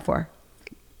me like that for?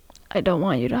 I don't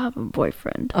want you to have a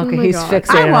boyfriend. Okay, my he's God.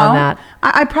 fixated I won't. on that.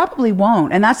 I probably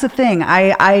won't. And that's the thing.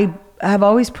 I have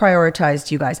always prioritized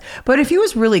you guys. But if he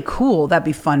was really cool, that'd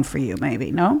be fun for you,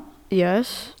 maybe, no?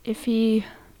 Yes. If he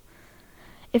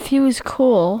was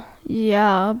cool,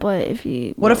 yeah, but if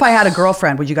he What if I had a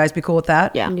girlfriend? Would you guys be cool with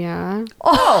that? Yeah. Yeah.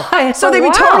 Oh, so they'd be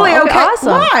wow. totally okay.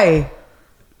 Awesome. Why?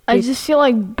 I just feel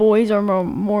like boys are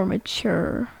more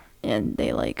mature and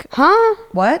they like Huh?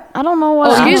 What? I don't know what.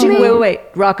 Oh, Excuse me? Wait.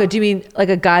 Rocco, do you mean like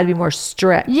a guy to be more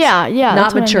strict? Yeah, Not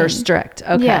that's what I mature, mean. strict.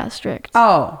 Okay. Yeah, strict.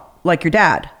 Oh, like your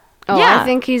dad. Oh, Yeah. I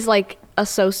think he's like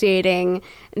associating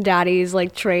daddy's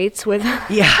like traits with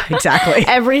Yeah, exactly.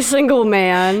 every single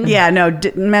man. Yeah, no,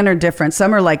 men are different.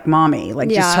 Some are like mommy, like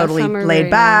just Yeah, totally some are laid very-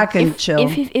 back and chill.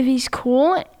 If he's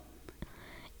cool,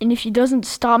 and if he doesn't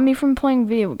stop me from playing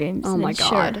video games, Oh then my sure.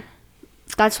 god.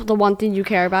 That's the one thing you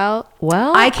care about.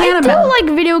 Well, I can't I imagine. don't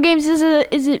like video games.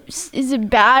 Is it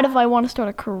bad if I want to start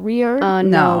a career? No,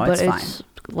 No, but it's it's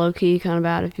low key kind of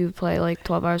bad if you play like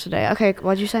 12 hours a day. Okay,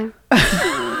 what'd you say?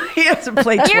 He hasn't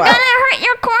played 12. hurt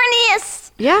your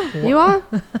corneas. Yeah, you are.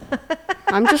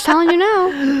 I'm just telling you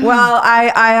now. Well,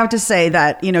 I have to say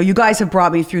that, you guys have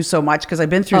brought me through so much because I've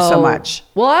been through so much.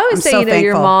 Well, I always I'm say, so your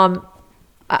thankful. mom.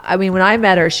 I mean, when I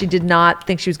met her, she did not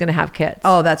think she was going to have kids.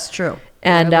 Oh, that's true.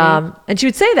 And and she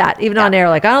would say that even on air,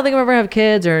 like I don't think I'm ever gonna have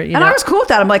kids, or And I was cool with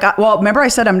that. I'm like, well, remember I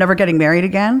said I'm never getting married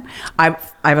again? I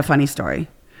have a funny story.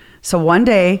 So one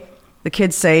day, the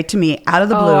kids say to me out of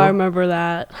the blue, Oh, I remember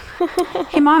that.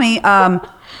 "Hey, mommy,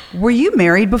 were you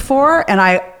married before?" And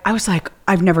I was like,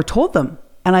 "I've never told them."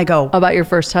 And I go, about your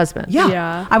first husband. Yeah.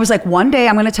 Yeah. I was like, one day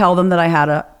I'm going to tell them that I had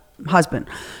a husband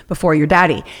before your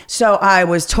daddy. So I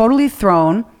was totally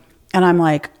thrown, and I'm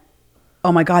like,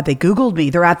 oh my God, they Googled me.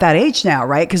 They're at that age now,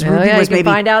 right? Because Ruby yeah, was you can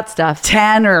maybe find out stuff.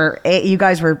 10 or 8. You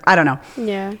guys were, I don't know.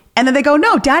 Yeah. And then they go,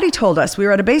 no, daddy told us. We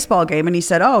were at a baseball game and he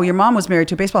said, oh, your mom was married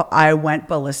to a baseball. I went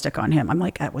ballistic on him. I'm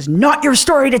like, that was not your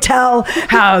story to tell.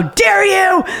 How dare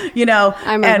you?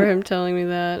 I remember him telling me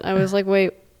that. I was like,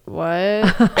 wait, what?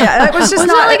 Yeah, it was just Was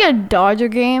not it like a Dodger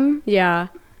game? Yeah.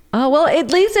 Oh well,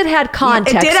 at least it had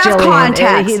context. It did have Jillian.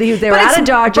 context. They were at a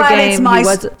Dodger game. It's my, He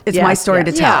was- it's yeah, my story yeah.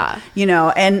 to tell.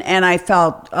 Yeah. And I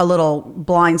felt a little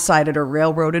blindsided or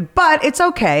railroaded, but it's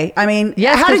okay. I mean,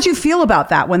 Yes, how 'cause- did you feel about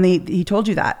that when he told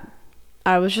you that?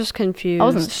 I was just confused. I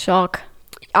was in shock.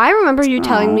 I remember you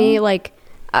telling me, like,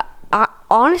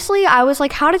 honestly, I was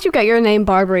like, how did you get your name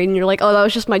Barbary? And you're like, oh, that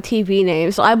was just my TV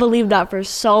name. So I believed that for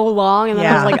so long. And then I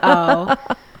Yeah. was like,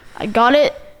 oh. I got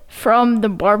it from the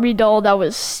Barbie doll that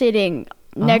was sitting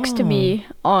next to me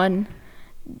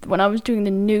when I was doing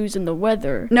the news and the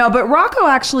weather. No, but Rocco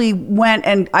actually went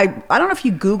and I don't know if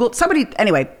you Googled somebody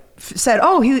anyway said,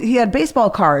 oh, he had baseball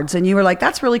cards, and you were like,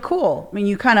 that's really cool. I mean,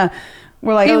 you kind of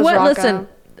were like, Hey, was what? Rocco. Listen,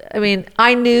 I mean,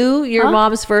 I knew your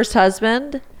mom's first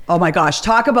husband. oh my gosh,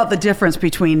 talk about the difference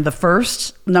between the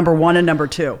first number 1 and number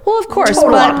 2. Well, of course,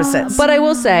 Total but, opposites. But I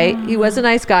will say he was a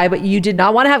nice guy, but you did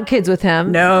not want to have kids with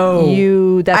him.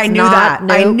 No, That's I knew not,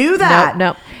 that. I nope, knew that.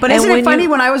 No. But And isn't it funny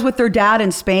you- when I was with their dad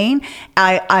in Spain?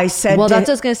 I said, Well, to- that's what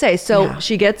I was gonna say. So Yeah.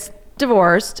 she gets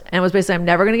divorced and was basically, I'm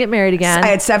never gonna get married again. I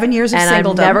had 7 years of and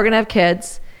singledom. I'm never gonna have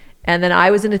kids. And then I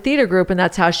was in a theater group, and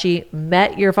that's how she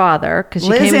met your father, because she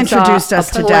Liz came and saw introduced a us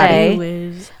to play. Daddy.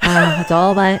 Liz.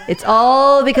 It's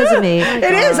all because of me. It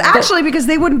is actually because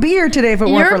they wouldn't be here today if it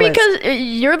weren't for Liz.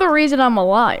 You're the reason I'm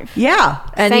alive. Yeah.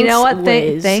 And you know Thanks, what?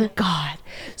 Liz. Thank God.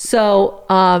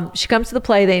 So she comes to the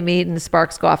play, they meet, and the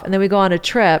sparks go off. And then we go on a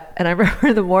trip. And I remember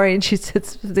in the morning, she said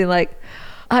something like,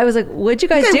 I was like, what'd you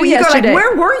guys do you go like, yesterday?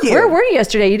 where were you? Where were you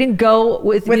yesterday? You didn't go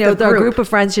with With the our group. group of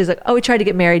friends. She's like, oh, we tried to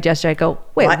get married yesterday. I go,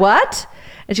 wait, what?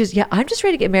 And she's, yeah, I'm just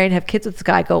ready to get married and have kids with this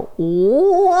guy. I go,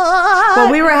 what?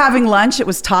 Well, we were having lunch. It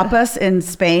was tapas in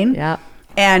Spain. Yeah.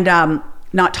 And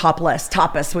not topless,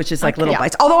 tapas, which is like little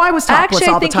bites. Although I was topless Actually,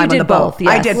 I all the think time you on the did boat. both, yes.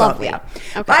 I did Lovely. both,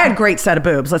 yeah. I had a great set of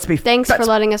boobs. Thanks for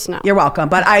letting us know. You're welcome.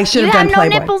 But I should have done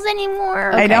Playboy.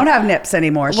 anymore. I don't have nips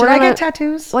anymore. Should I get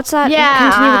tattoos? What's that? Yeah.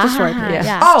 Continue with the story, please.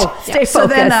 Yeah. Oh, Stay so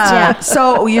then, focused.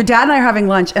 so your dad and I are having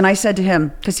lunch, and I said to him,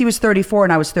 because he was 34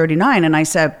 and I was 39, and I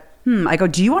said, I go,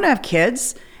 do you want to have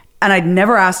kids? And I'd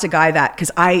never asked a guy that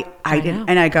because I didn't.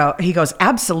 And I go, he goes,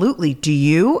 absolutely. Do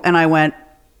you? And I went,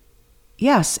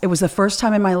 yes. It was the first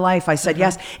time in my life I said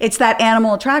yes. It's that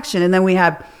animal attraction. And then we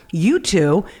had you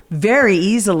two very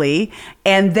easily.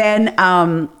 And then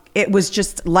it was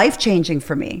just life changing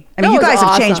for me. I mean, That you was guys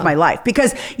have changed awesome. my life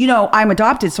because, I'm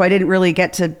adopted. So I didn't really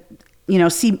get to,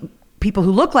 see people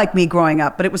who look like me growing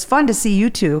up. But it was fun to see you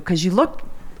two because you look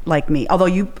like me. Although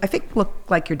you, I think, look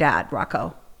like your dad,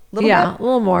 Rocco. Little Yeah, bit. a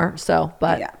little more so,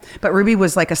 but Yeah. But Ruby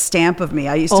was like a stamp of me.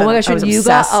 I used oh to, my gosh, I was when you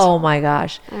obsessed. got, oh my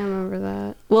gosh. I remember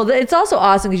that. Well, it's also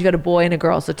awesome because you got a boy and a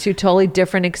girl, so two totally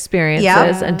different experiences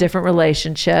Yeah. and different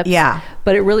relationships. Yeah.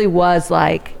 But it really was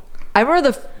like, I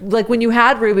remember when you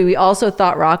had Ruby, we also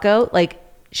thought Rocco, like,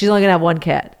 she's only gonna have one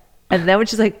kid. And then when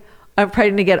she's like, I'm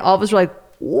pregnant again, all of us were like,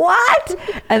 what?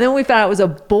 And then we found out it was a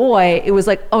boy. It was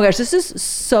like, oh my gosh, this is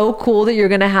so cool that you're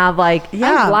gonna have like,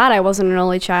 Yeah. I'm glad I wasn't an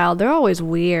only child. They're always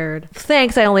weird.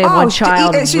 thanks, I only have one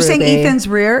child. So you're saying Ruby. Ethan's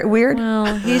weird? Well,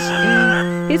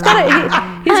 he's got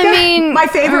a, My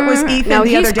favorite was Ethan no, the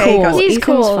he's other day. He cool. goes, He's Ethan's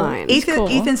cool. fine.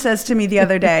 Ethan says to me the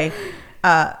other day,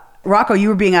 Rocco, you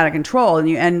were being out of control.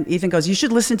 And Ethan goes, you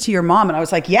should listen to your mom. And I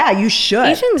was like, yeah, you should.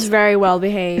 Ethan's very well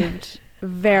behaved.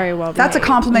 Very well behaved. That's a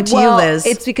compliment to well, you, Liz.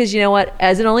 it's because you know what?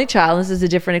 As an only child, this is a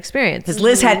different experience. Because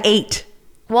Liz had 8.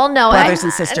 Well, no, brothers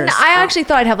and sisters. I actually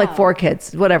thought I'd have like 4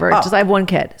 kids, whatever. Just I have 1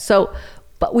 kid. So,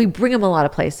 but we bring him a lot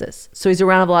of places, so he's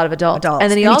around a lot of adults. And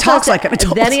then he And he also talks has to, like an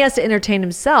adult. Then he has to entertain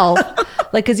himself,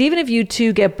 like because even if you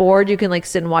two get bored, you can like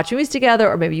sit and watch movies together,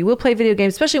 or maybe you will play video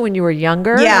games, especially when you were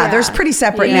younger. Yeah, there's pretty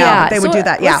separate now. They would So, do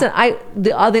that. Yeah. Listen,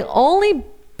 the only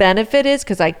benefit is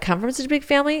because I come from such a big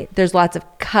family. There's lots of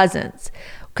cousins.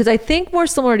 Because I think more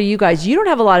similar to you guys, you don't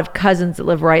have a lot of cousins that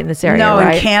live right in this area, No,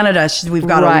 right? in Canada, we've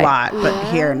got Right. a lot. But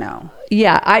here, no.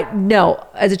 Yeah, no.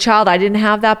 As a child, I didn't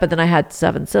have that, but then I had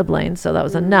 7 siblings, so that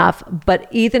was enough. But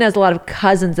Ethan has a lot of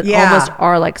cousins that Yeah. almost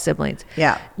are like siblings.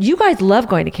 Yeah. You guys love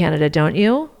going to Canada, don't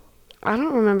you? I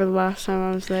don't remember the last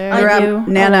time I was there. We were do. at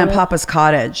Nana and Papa's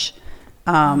cottage.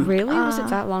 Really? Was it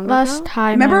that long Last ago?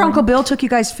 time. Remember I Uncle went- Bill took you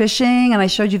guys fishing and I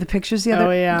showed you the pictures the other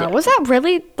Oh yeah. Was that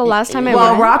really the last time I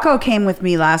Well, went? Rocco came with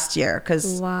me last year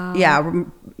because, Wow.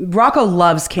 Rocco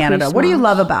loves Canada. What do you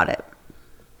love about it?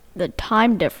 The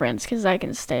time difference, because I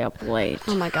can stay up late.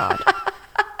 Oh my god.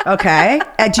 Okay.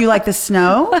 Do you like the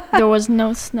snow? There was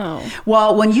no snow.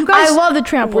 Well, when you guys, I love the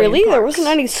trampoline. Really? There parks. wasn't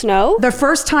any snow? the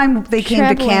first time they came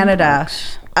to Trampoline Canada,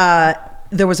 parks.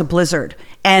 there was a blizzard.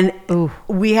 And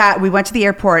we went to the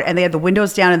airport and they had the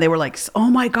windows down and they were like, oh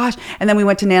my gosh. And then we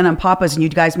went to Nana and Papa's and you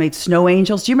guys made snow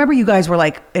angels. Do you remember you guys were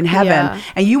like in heaven? Yeah.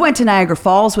 And you went to Niagara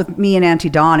Falls with me and Auntie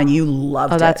Dawn and you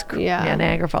loved Oh, it. that's cool. Yeah. Yeah,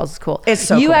 Niagara Falls is cool. It's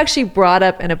so You cool. actually brought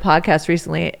up in a podcast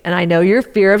recently, and I know your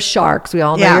fear of sharks. We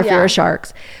all know Yeah. your fear Yeah. of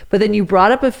sharks. But then you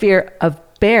brought up a fear of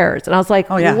bears. And I was like,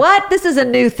 Oh, yeah. what? This is a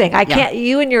new thing. I can't,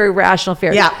 you and your irrational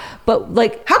fears. Yeah. But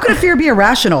like, How could a fear be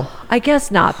irrational? I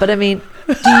guess not. But I mean,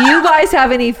 do you guys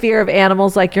have any fear of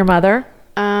animals like your mother?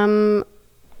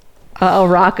 Oh,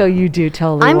 Rocco, you do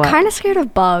totally. I'm what? kind of scared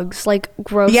of bugs, like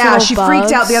gross. Yeah, little she bugs.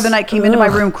 freaked out the other night, came into my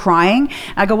room crying.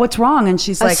 I go, what's wrong? And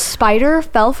she's A like, spider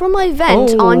fell from my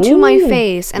vent Oh. onto my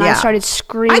face, and I Yeah. started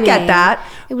screaming. I get that.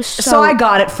 It was so. I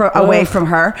got it away from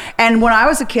her. And when I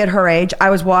was a kid her age,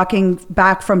 I was walking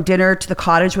back from dinner to the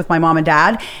cottage with my mom and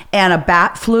dad, and a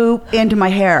bat flew into my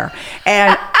hair.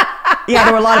 And yeah,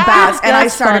 there were a lot of bats, and I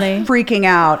That's started funny. freaking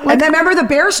out. And then remember the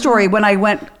bear story when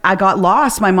I got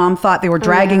lost. My mom thought they were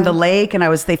dragging the lake, and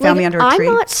they found me under a tree.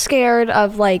 I'm not scared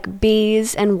of like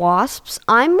bees and wasps.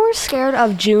 I'm more scared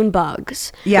of June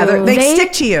bugs. Yeah, they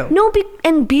stick to you. No,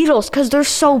 and beetles because they're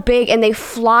so big and they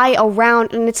fly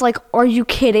around, and it's like, are you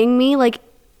kidding me? Like,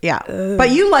 Yeah.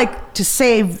 But you like to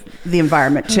save the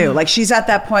environment too. Like she's at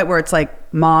that point where it's like,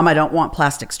 Mom, I don't want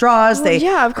plastic straws. well,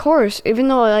 yeah, of course. Even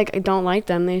though I don't like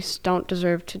them, they don't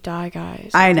deserve to die,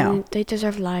 guys. I know. They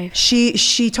deserve life.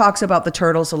 She talks about the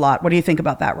turtles a lot. What do you think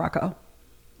about that, Rocco?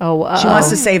 Oh, She wants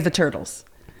to save the turtles.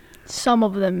 Some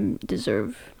of them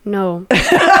deserve. No.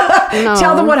 No.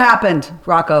 Tell them what happened,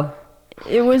 Rocco.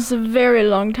 It was a very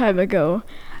long time ago.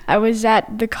 I was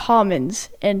at the Commons,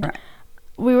 and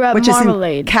we were at Which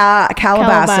Marmalade. is in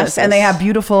Calabasas, and they have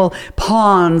beautiful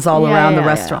ponds all around the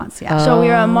restaurants. Yeah. So we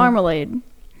were at Marmalade,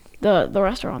 the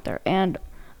restaurant there, and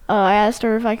I asked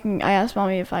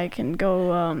mommy if I can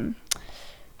go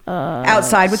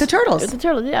Outside with the turtles. With the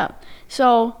turtles, yeah.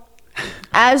 So,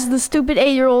 as the stupid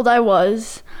 8-year-old I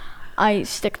was, I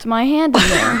sticked my hand in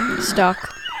there.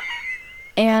 Stuck.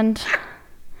 And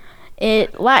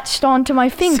it latched onto my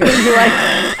finger.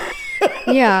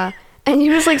 Yeah. And he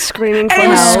was like screaming for And he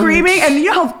was help. screaming, and you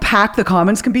know how packed the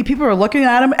Commons can be? People are looking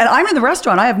at him, and I'm in the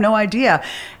restaurant. I have no idea.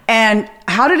 And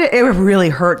how did it really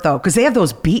hurt, though? Because they have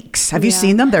those beaks. Have you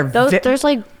seen them? There's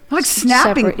like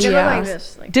snapping. separate- They look yeah. like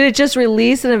this. Like, Did it just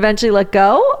release and eventually let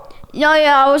go? yeah,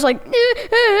 I was like,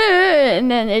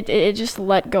 and then it just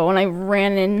let go, and I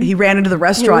ran in. He ran into the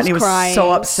restaurant, and he was crying.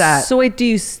 so upset. So wait, do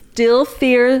you still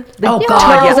fear the Oh, turtles?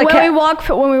 God, yes.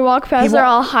 When we walk past there,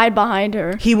 won't- I'll hide behind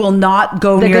her. He will not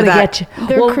go They're near gonna that. get you.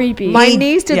 They're creepy. My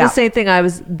niece did Yeah. the same thing. I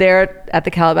was there at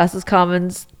the Calabasas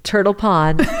Commons Turtle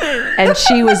Pond, and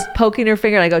she was poking her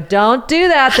finger. And I go, "Don't do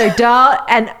that. They don't."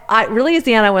 And I really, at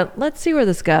the end, I went, "Let's see where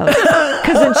this goes,"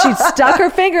 because then she stuck her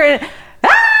finger in.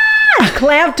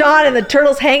 Clamped on, and the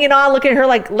turtle's hanging on, looking at her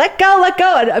like, "Let go, let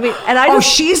go." And I mean, and I Oh,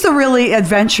 just, she's the really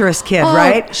adventurous kid,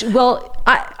 right? Well,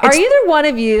 are either one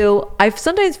of you? I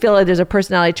sometimes feel like there's a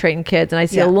personality trait in kids, and I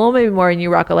see Yeah. a little maybe more in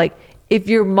you, Rocco. Like, if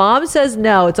your mom says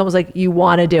no, it's almost like you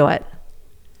want to do it.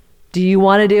 Do you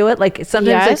want to do it? Like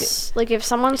sometimes, Yes. Like if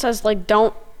someone says like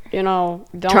don't try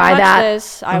Try touch that.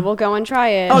 this, I will go and try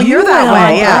it. Oh, you're that will.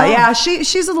 way. Yeah.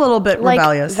 She's a little bit like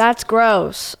rebellious. that's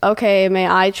gross. Okay, may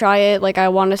I try it? Like I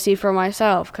want to see for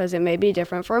myself because it may be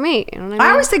different for me. You know what I mean? I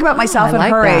always think about myself I and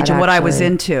like her that, age and what I was actually.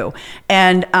 into.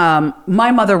 And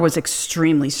my mother was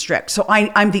extremely strict. So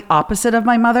I'm the opposite of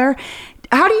my mother.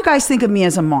 How do you guys think of me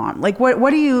as a mom? Like, what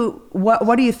do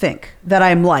you think that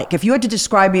I'm like? If you had to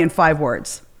describe me in 5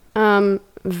 words.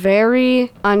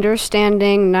 Very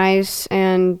understanding, nice,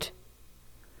 and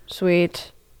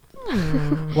sweet.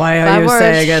 Why are 5 you words.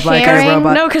 saying it like a Sharing?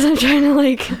 robot? No, because I'm trying to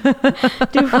like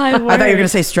do 5 words. I thought you were going to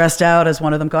say stressed out as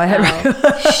one of them. Go ahead.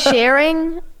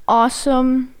 Sharing,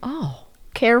 awesome, oh,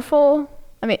 careful.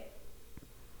 I mean,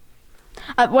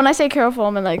 when I say careful,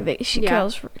 I mean like she Yeah.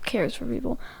 cares for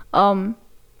people.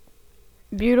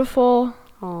 Beautiful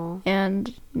Aw.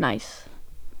 and nice.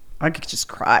 I could just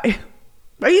cry.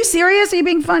 Are you serious? Are you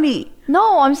being funny?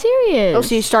 No, I'm serious. Oh,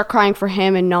 so you start crying for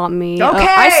him and not me. Okay.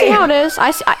 I see how it is.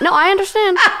 No, I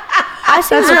understand. I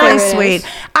see That's how really it is.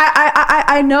 sweet.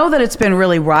 I know that it's been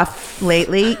really rough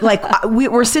lately. Like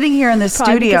we're sitting here in this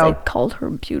Probably because studio. I called her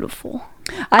beautiful.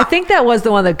 I think that was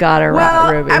the one that got her,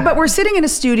 Well, Ruby. but we're sitting in a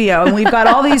studio and we've got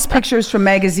all these pictures from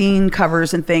magazine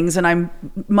covers and things, and I'm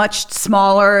much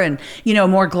smaller and,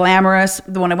 more glamorous.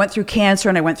 When I went through cancer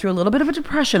and I went through a little bit of a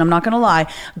depression, I'm not going to lie,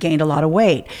 gained a lot of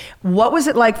weight. What was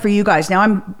it like for you guys? Now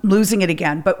I'm losing it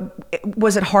again, but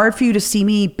was it hard for you to see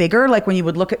me bigger? Like when you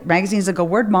would look at magazines and go,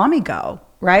 where'd mommy go?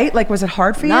 Right? Like, was it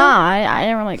hard for you? Nah, I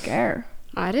didn't really care.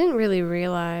 I didn't really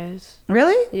realize.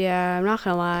 Really? Yeah, I'm not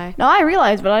gonna lie. No, I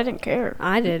realized, but I didn't care.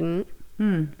 I didn't.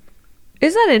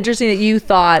 Isn't that interesting that you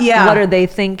thought, Yeah. what are they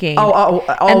thinking? Oh, always.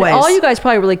 And all you guys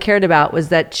probably really cared about was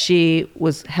that she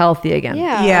was healthy again.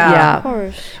 Yeah. Yeah. Of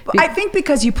course. But I think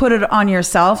because you put it on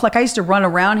yourself, like I used to run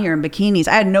around here in bikinis.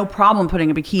 I had no problem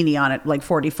putting a bikini on at like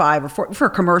 45 or for a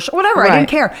commercial, whatever. I Right. didn't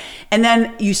care. And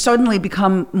then you suddenly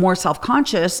become more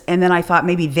self-conscious. And then I thought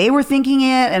maybe they were thinking it.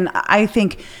 And I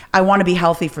think I want to be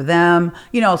healthy for them.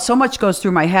 So much goes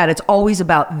through my head. It's always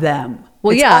about them.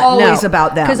 Well, it's yeah, always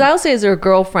about them. Because I'll say, as a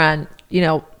girlfriend,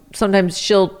 sometimes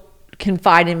she'll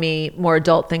confide in me more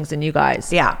adult things than you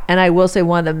guys. Yeah. And I will say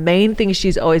one of the main things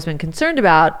she's always been concerned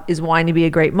about is wanting to be a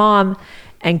great mom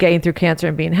and getting through cancer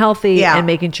and being healthy Yeah. and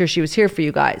making sure she was here for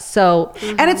you guys. So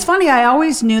And it's funny, I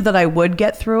always knew that I would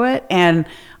get through it. And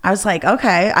I was like,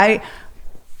 okay,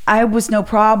 I was no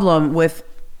problem with,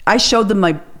 I showed them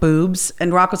my boobs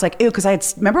and Rocco was like, ew,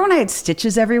 because remember when I had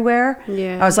stitches everywhere?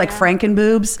 Yeah. I was like Franken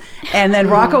boobs. And then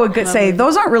Rocco would say,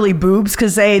 those aren't really boobs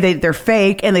because they're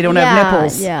fake and they don't have Yeah,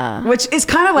 nipples. yeah. Which is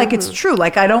kind of like, it's true.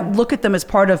 Like I don't look at them as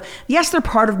part of, yes, they're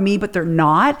part of me, but they're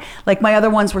not. Like my other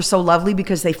ones were so lovely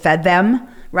because they fed them.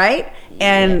 Right.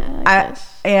 And I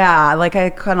guess. like I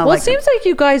kind of well, like it seems like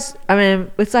you guys, I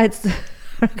mean, besides,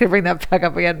 I'm going to bring that back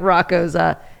up again, Rocco's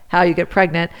how you get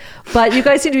pregnant. But you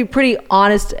guys seem to be pretty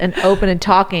honest and open and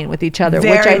talking with each other, which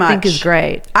I think is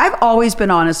great. I've always been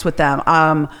honest with them.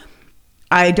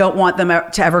 I don't want them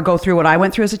to ever go through what I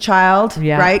went through as a child,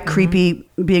 Yeah. right? Creepy,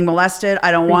 being molested.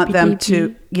 I don't want them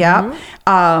to, yeah.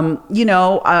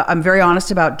 I'm very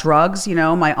honest about drugs.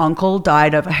 My uncle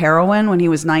died of heroin when he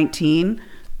was 19.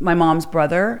 my mom's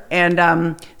brother.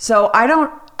 And so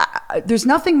there's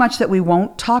nothing much that we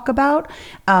won't talk about.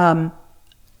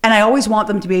 And I always want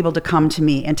them to be able to come to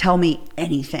me and tell me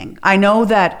anything. I know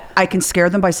that I can scare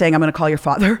them by saying, I'm going to call your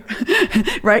father,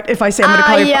 right? If I say I'm going to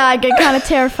call your father. Yeah, I get kind of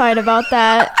terrified about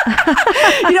that.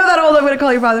 You know that old, I'm going to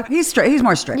call your father? He's strict. He's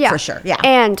more strict for sure. Yeah.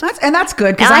 And that's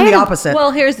good because I'm the opposite. Well,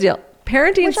 here's the deal.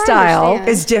 Parenting style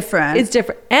is different. It's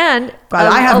different. And but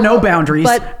I have no boundaries.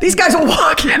 But these guys will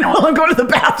walk in while I'm going to the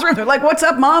bathroom. They're like, what's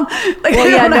up, Mom? Like, well,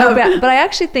 yeah, but I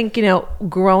actually think,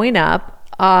 growing up,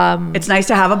 it's nice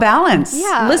to have a balance.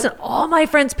 Yeah. Listen, all my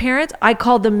friends' parents, I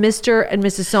called them Mr. and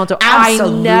Mrs. So-and-so.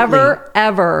 Absolutely. I never,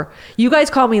 ever. You guys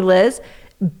call me Liz.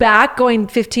 Back going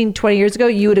 15, 20 years ago,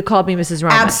 you would have called me Mrs.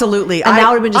 Roman. Absolutely. And that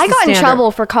would have been just I got in standard. trouble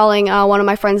for calling one of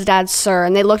my friends' dads sir,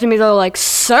 and they looked at me, they're like,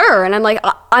 sir? And I'm like,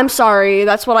 I'm sorry,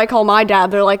 that's what I call my dad.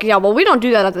 They're like, yeah, well, we don't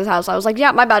do that at this house. I was like,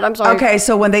 yeah, my bad, I'm sorry. Okay,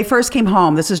 so when they first came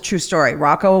home, this is a true story.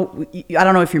 Rocco, I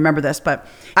don't know if you remember this, but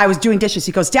I was doing dishes.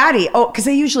 He goes, Daddy, because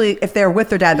they usually, if they're with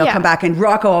their dad, they'll come back, and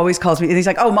Rocco always calls me, and he's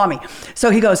like, oh, Mommy.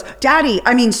 So he goes, Daddy,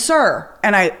 I mean, sir.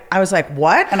 And I was like,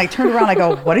 what? And I turned around, I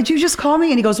go, what did you just call me?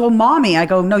 And he goes, well, Mommy. I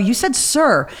go, no, you said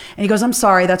sir. And he goes, I'm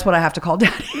sorry, that's what I have to call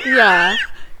Daddy. Yeah.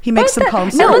 He makes them call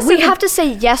him No, sir. we have to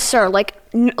say yes, sir. Like,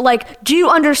 do you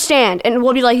understand? And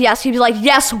we'll be like, yes. He'd be like,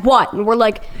 yes, what? And we're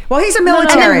like, well, he's a and then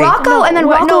military. Rocco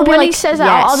will be when like, he says yes.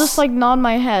 that, I'll just like nod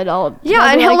my head. I'll Yeah,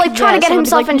 be and he'll like try to yes, get and I'll be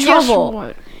himself like, in yes, trouble.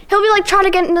 what? He'll be like trying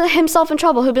to get himself in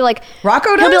trouble. He'll be like, Rocco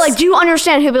He'll be does? like, do you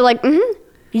understand? He'll be like,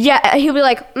 yeah. He'll be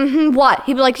like, what?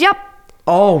 He'll be like, yep.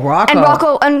 Oh, Rocco. And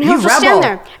Rocco, and he'll You just rebel. stand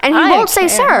there, and he I won't say care.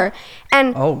 sir.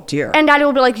 And Oh, dear. And Daddy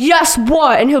will be like, yes,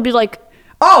 what? And he'll be like,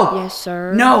 Oh, yes,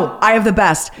 sir. No, I have the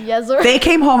best. Yes, sir. They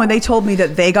came home and they told me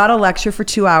that they got a lecture for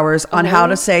 2 hours on how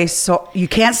to say so. You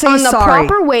can't say on the sorry.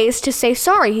 proper ways to say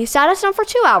sorry. He sat us down for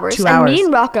 2 hours, 2 and hours. me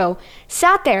and Rocco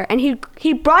sat there, and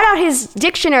he brought out his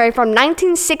dictionary from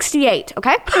 1968.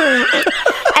 Okay,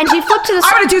 and he flipped to the.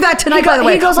 I'm going to do that tonight. By the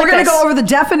way, he goes we're like going to this. go over the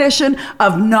definition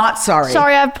of not sorry.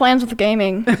 Sorry, I have plans with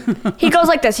gaming. He goes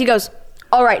like this. He goes,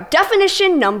 all right,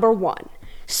 definition number 1.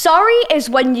 Sorry is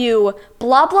when you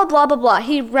blah, blah, blah, blah, blah.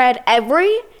 He read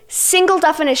every single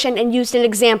definition and used an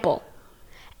example.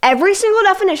 Every single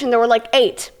definition, there were like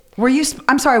 8. Were you?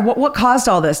 I'm sorry. What caused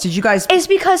all this? Did you guys? Is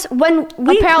because when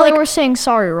we Apparently, like, we're saying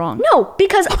sorry wrong. no,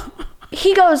 because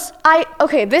he goes,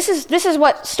 this is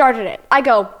what started it. I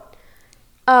go,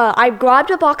 I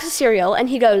grabbed a box of cereal, and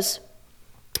he goes,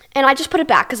 and I just put it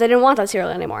back because I didn't want that cereal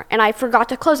anymore, and I forgot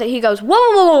to close it. He goes,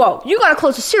 whoa, you gotta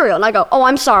close the cereal, and I go, oh,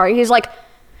 I'm sorry. He's like,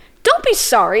 don't be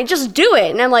sorry, just do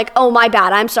it. And I'm like, oh, my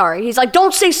bad, I'm sorry. He's like,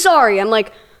 don't say sorry. I'm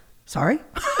like, Sorry.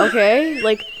 okay,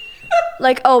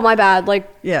 like, oh, my bad, like,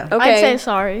 Yeah. okay. I'd say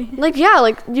sorry. Like, yeah,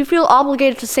 like, you feel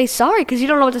obligated to say sorry because you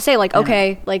don't know what to say. Like,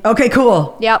 okay, like, Okay.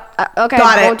 Cool. yep, okay,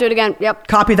 Got it. won't do it again. Yep.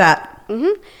 Copy that.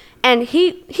 And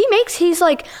he's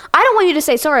like, I don't want you to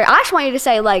say sorry. I just want you to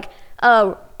say, like,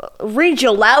 read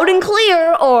you loud and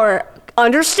clear, or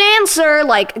understand, sir,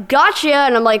 like, gotcha.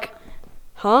 And I'm like,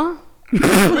 huh?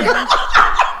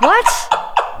 What?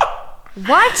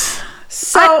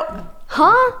 So,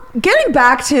 Huh? getting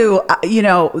back to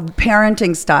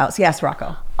parenting styles. Yes,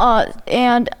 Rocco.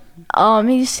 And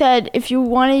he said if you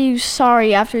want to use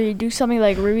sorry after you do something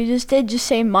like Ruby just did, just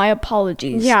say my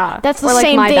apologies. Yeah. That's the Or, like,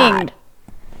 same my thing. bad.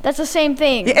 That's the same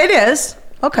thing. It is.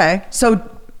 Okay. So,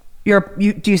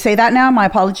 do you say that now? My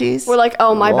apologies. We're like,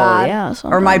 oh, my Well, bad. Yeah.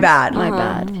 Or my sometimes. bad. My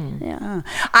bad. Yeah.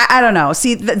 I don't know.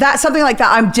 See, that's something like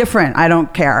that. I'm different. I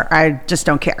don't care. I just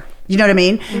don't care. You know what I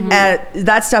mean?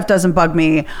 That stuff doesn't bug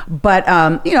me. But,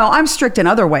 I'm strict in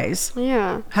other ways.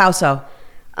 Yeah. How so?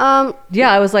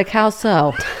 Yeah, I was like, how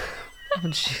so? Oh,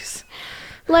 jeez.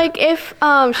 Like, if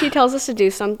she tells us to do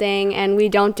something and we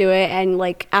don't do it, and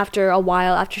like after a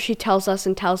while, after she tells us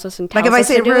and tells us and tells Like if I us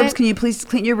say, to do Ribs, it, can you please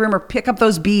clean your room or pick up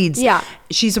those beads? Yeah.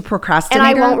 She's a and procrastinator.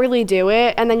 I won't really do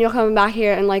it, and then you'll come back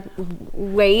here and like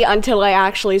wait until I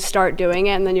actually start doing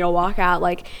it, and then you'll walk out,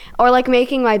 like, or like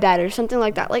making my bed or something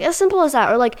like that, like as simple as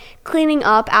that, or like cleaning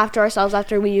up after ourselves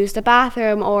after we use the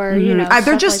bathroom, or they're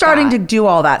stuff just like starting that. to do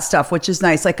all that stuff, which is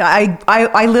nice. Like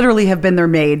I literally have been their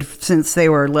maid since they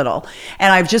were little,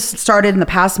 and I've just started in the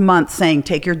past month saying,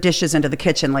 take your dishes into the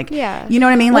kitchen. Like, Yeah. you know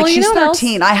what I mean? Well, Like you she's know what else?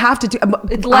 13. I have to do.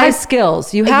 It's life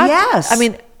skills. You have. Yes. I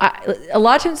mean, a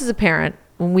lot of times as a parent,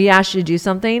 when we ask you to do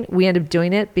something, we end up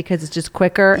doing it because it's just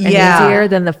quicker and Yeah. easier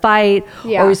than the fight,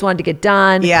 Yeah. or we just wanted to get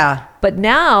done. Yeah. But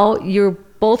now you're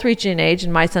both reaching an age,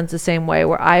 and my son's the same way,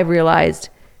 where I've realized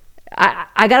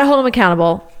I got to hold him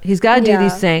accountable. He's got to do Yeah.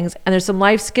 these things. And there's some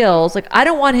life skills. Like, I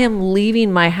don't want him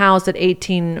leaving my house at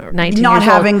 18 or 19 Not years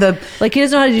having old. the- Like, he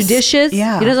doesn't know how to do dishes.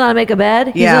 Yeah. He doesn't know how to make a bed.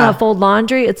 He doesn't know how to fold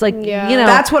laundry. It's like, Yeah. you know.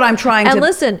 That's what I'm trying and to-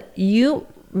 listen, you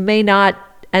may not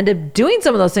end up doing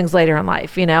some of those things later in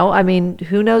life. You know, I mean,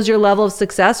 who knows your level of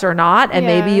success or not? And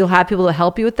maybe Yeah. you'll have people to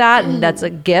help you with that. And that's a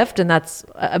gift. And that's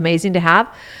amazing to have.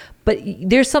 But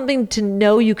there's something to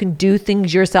know you can do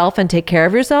things yourself and take care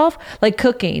of yourself, like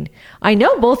cooking. I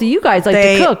know both of you guys like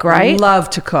They to cook, right?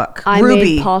 love to cook. I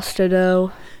Ruby, made pasta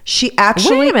dough. she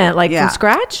actually. Wait a minute, like Yeah. from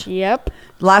scratch? Yep.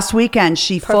 Last weekend,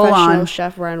 she full Professional on.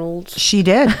 Chef Reynolds. She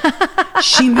did.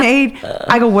 She made,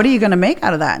 I go, what are you going to make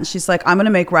out of that? And she's like, I'm going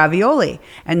to make ravioli.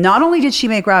 And not only did she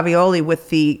make ravioli with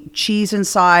the cheese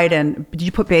inside, and did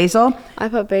you put basil? I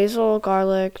put basil,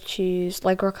 garlic, cheese,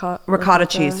 like Ricotta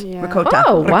cheese. Yeah. Ricotta.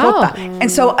 Oh, wow. Ricotta.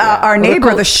 And so our neighbor,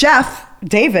 Ricotta. the chef,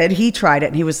 David, he tried it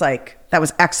and he was like, that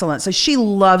was excellent. So she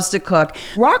loves to cook.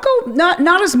 Rocco,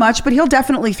 not as much, but he'll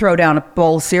definitely throw down a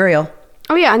bowl of cereal.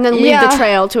 Oh yeah, and then leave Yeah. the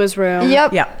trail to his room.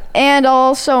 Yep. Yeah. And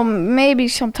also maybe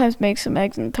sometimes make some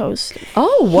eggs and toast.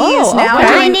 Oh, whoa. He is now okay.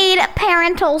 doing- I need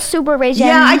parental supervision.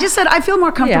 Yeah, I just said I feel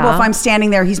more comfortable Yeah. if I'm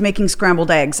standing there. He's making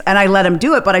scrambled eggs, and I let him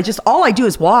do it. But all I do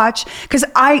is watch, because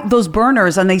those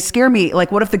burners, and they scare me. Like,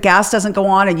 what if the gas doesn't go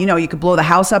on, and you could blow the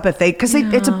house up because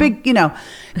it's a big,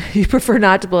 You prefer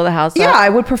not to blow the house Yeah, up? I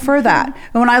would prefer that.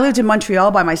 And when I lived in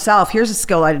Montreal by myself, here's a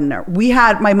skill I didn't know. We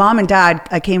had my mom and dad.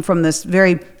 I came from this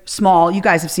very small. You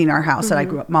guys have seen our house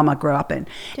that Mama grew up in,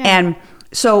 and.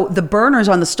 So the burners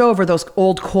on the stove are those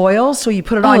old coils. So you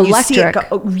put it on, you see it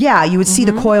electric. you would see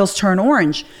the coils turn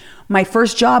orange. My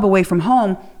first job away from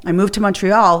home, I moved to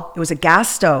Montreal. It was a gas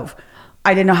stove.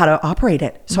 I didn't know how to operate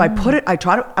it. So I put it, I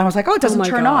tried it. I was like, oh, it doesn't my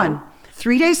turn God. on.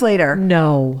 3 days later,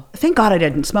 No. thank God I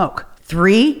didn't smoke.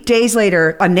 3 days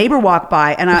later, a neighbor walked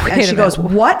by and Wait she a goes,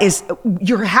 minute. what is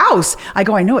your house? I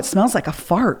go, I know, it smells like a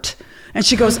fart. And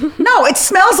she goes, no, it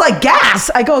smells like gas.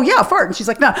 I go, yeah, a fart. And she's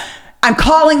like, no, I'm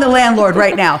calling the landlord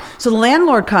right now. So the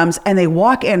landlord comes and they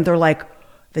walk in. They're like,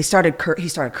 he started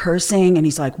cursing and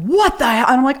he's like, what the hell?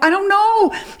 And I'm like, I don't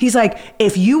know. He's like,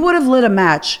 if you would have lit a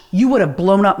match, you would have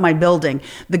blown up my building.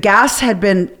 The gas had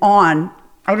been on.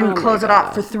 I didn't close it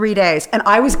off for 3 days. And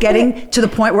I was getting to the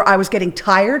point where I was getting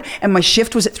tired and my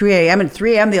shift was at 3 a.m. And at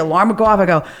 3 a.m. the alarm would go off. I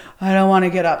go, I don't want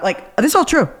to get up. Like, this is all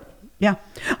true. Yeah.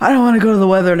 I don't want to go to the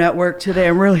Weather Network today.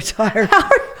 I'm really tired.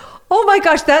 Oh my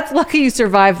gosh, that's lucky you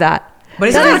survived that. But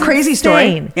isn't that a crazy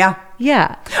insane. story? Yeah.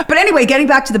 Yeah. But anyway, getting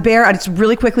back to the bear, and it's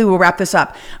really quickly, we'll wrap this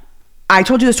up. I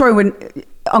told you the story when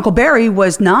Uncle Barry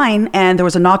was 9 and there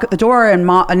was a knock at the door and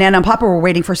Nana and Papa were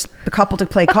waiting for the couple to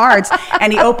play cards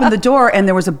and he opened the door and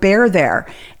there was a bear there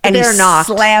and he bear knocked.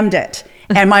 slammed it.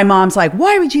 And my mom's like,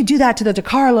 why would you do that to the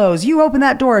DeCarlos? You open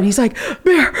that door. And he's like,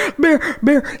 bear, bear,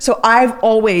 bear. So I've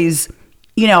always,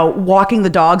 walking the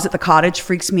dogs at the cottage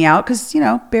freaks me out because,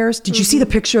 bears. Did you see the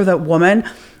picture of that woman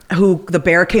who the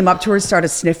bear came up to her and started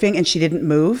sniffing and she didn't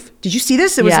move? Did you see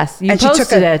this? It was, Yes, you and she posted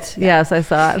took it. Yes, I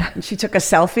saw it. and she took a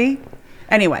selfie.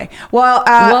 Anyway, well,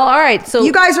 Well, all right. So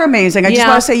you guys are amazing. I just Yeah.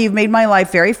 want to say you've made my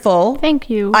life very full. Thank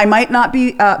you. I might not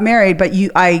be married, but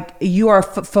you are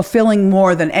fulfilling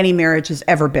more than any marriage has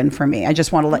ever been for me. I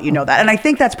just want to let you know that. And I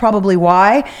think that's probably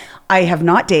why I have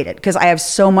not dated, because I have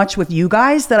so much with you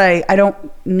guys that I don't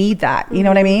need that. You know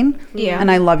what I mean? Yeah. And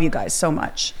I love you guys so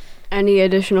much. Any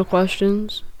additional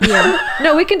questions?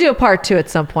 no, we can do a part 2 at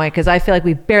some point because I feel like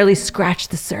we barely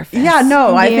scratched the surface. Yeah,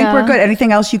 no, I think Yeah. we're good.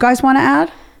 Anything else you guys want to add?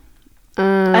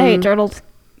 I hate turtles.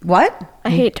 What? I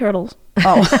hate turtles.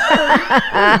 Oh,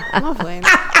 Lovely.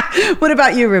 what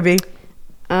about you, Ruby?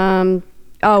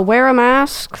 Wear a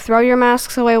mask. Throw your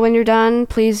masks away when you're done.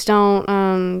 Please don't,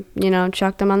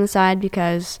 chuck them on the side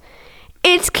because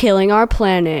it's killing our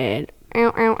planet.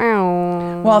 Ow, ow,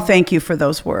 ow. Well, thank you for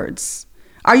those words.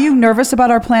 Are you nervous about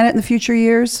our planet in the future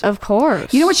years? Of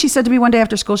course. You know what she said to me one day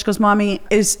after school? She goes, Mommy,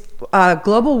 is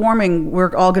global warming,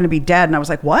 we're all going to be dead. And I was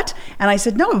like, what? And I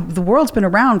said, no, the world's been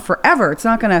around forever. It's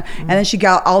not going to. And then she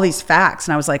got all these facts.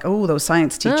 And I was like, oh, those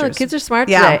science teachers. Oh, kids are smart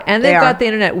Yeah, today. And they they've are. got the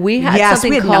internet. We had Yes, something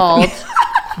we had nothing. called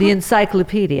the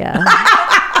Encyclopedia.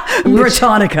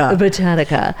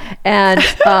 Britannica. And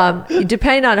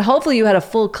depending on, hopefully you had a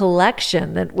full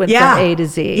collection that went from A to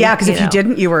Z. Yeah, because if you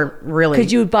didn't, you were really.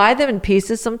 Because you would buy them in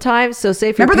pieces sometimes. So say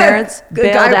if your Remember parents the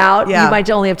bailed guy- out, yeah. you might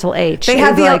only have till H. They It had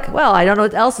would be the- like, well, I don't know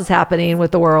what else is happening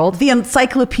with the world. The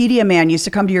encyclopedia man used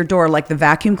to come to your door, like the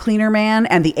vacuum cleaner man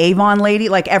and the Avon lady,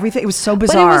 like everything. It was so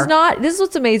bizarre. But it was not, this is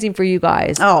what's amazing for you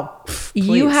guys. Oh, You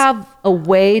please. have a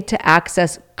way to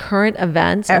access current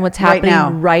events and what's right happening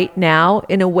now. right now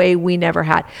in a way we never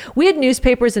had. We had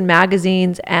newspapers and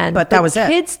magazines, but that was it.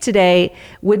 Kids today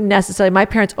wouldn't necessarily. My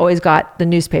parents always got the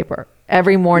newspaper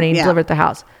every morning delivered at the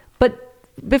house. But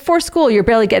before school, you're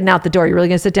barely getting out the door. You're really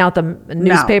going to sit down with the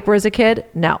newspaper as a kid?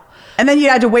 No. And then you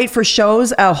had to wait for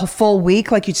shows a full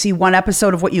week. Like you'd see one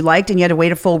episode of what you liked and you had to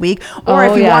wait a full week. Or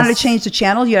if you wanted to change the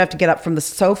channel, you'd have to get up from the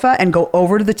sofa and go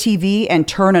over to the TV and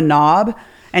turn a knob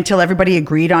until everybody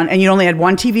agreed on. And you only had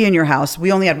one TV in your house.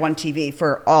 We only had one TV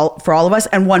for all of us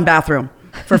and one bathroom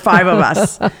for 5 of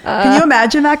us. Can you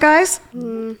imagine that, guys?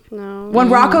 No. When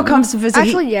Rocco comes to visit,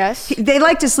 Actually, yes. They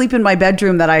like to sleep in my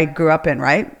bedroom that I grew up in,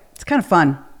 right? It's kind of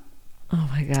fun. Oh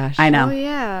my gosh. I know. Oh,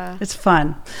 yeah. It's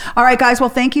fun. All right, guys. Well,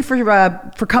 thank you for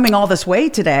coming all this way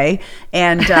today.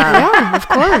 And Yeah, of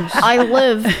course. I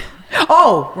live.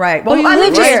 oh, right. Well, you I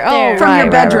live live here. Oh, from your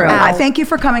right, bedroom. right. I thank you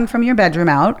for coming from your bedroom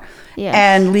out Yes.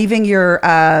 and leaving your,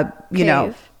 you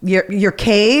know, your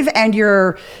cave and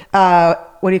your,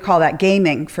 what do you call that?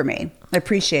 Gaming for me. I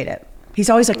appreciate it. He's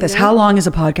always like this. How long is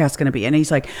a podcast going to be? And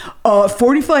he's like,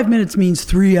 45 minutes means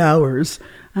 3 hours.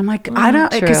 I'm like, I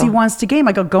don't, because he wants to game.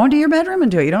 I go into your bedroom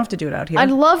and do it. You don't have to do it out here.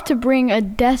 I'd love to bring a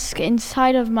desk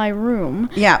inside of my room.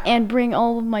 Yeah. And bring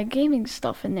all of my gaming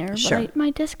stuff in there. Sure. But my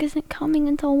desk isn't coming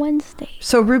until Wednesday.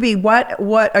 So, Ruby, what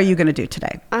are you going to do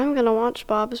today? I'm going to watch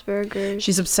Bob's Burgers.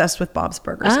 She's obsessed with Bob's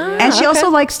Burgers. And she also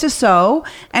likes to sew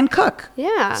and cook.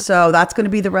 Yeah. So that's going to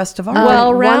be the rest of our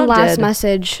Well-rounded. One last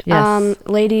message. Yes.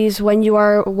 Ladies, when you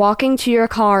are walking to your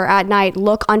car at night,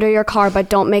 look under your car, but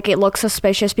don't make it look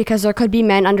suspicious because there could be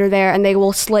men under there and they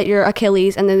will slit your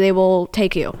Achilles and then they will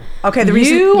take you. Okay, the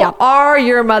reason You are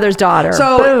your mother's daughter.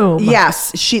 So Boom.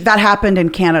 yes, that happened in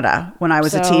Canada when I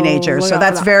was a So, teenager. look So out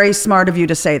that's for that. very smart of you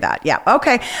to say that. Yeah.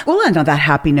 Okay. We'll end on that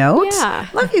happy note. Yeah.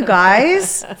 Love you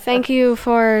guys. Thank you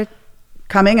for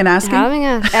Coming and asking. having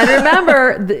us. And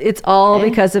remember, it's all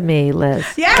because of me, Liz.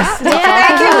 Yes.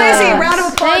 Thank you, Lizzie. Round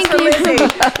of applause for Lizzie.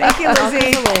 Thank you,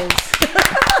 Lizzie.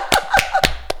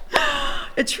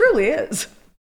 It truly is.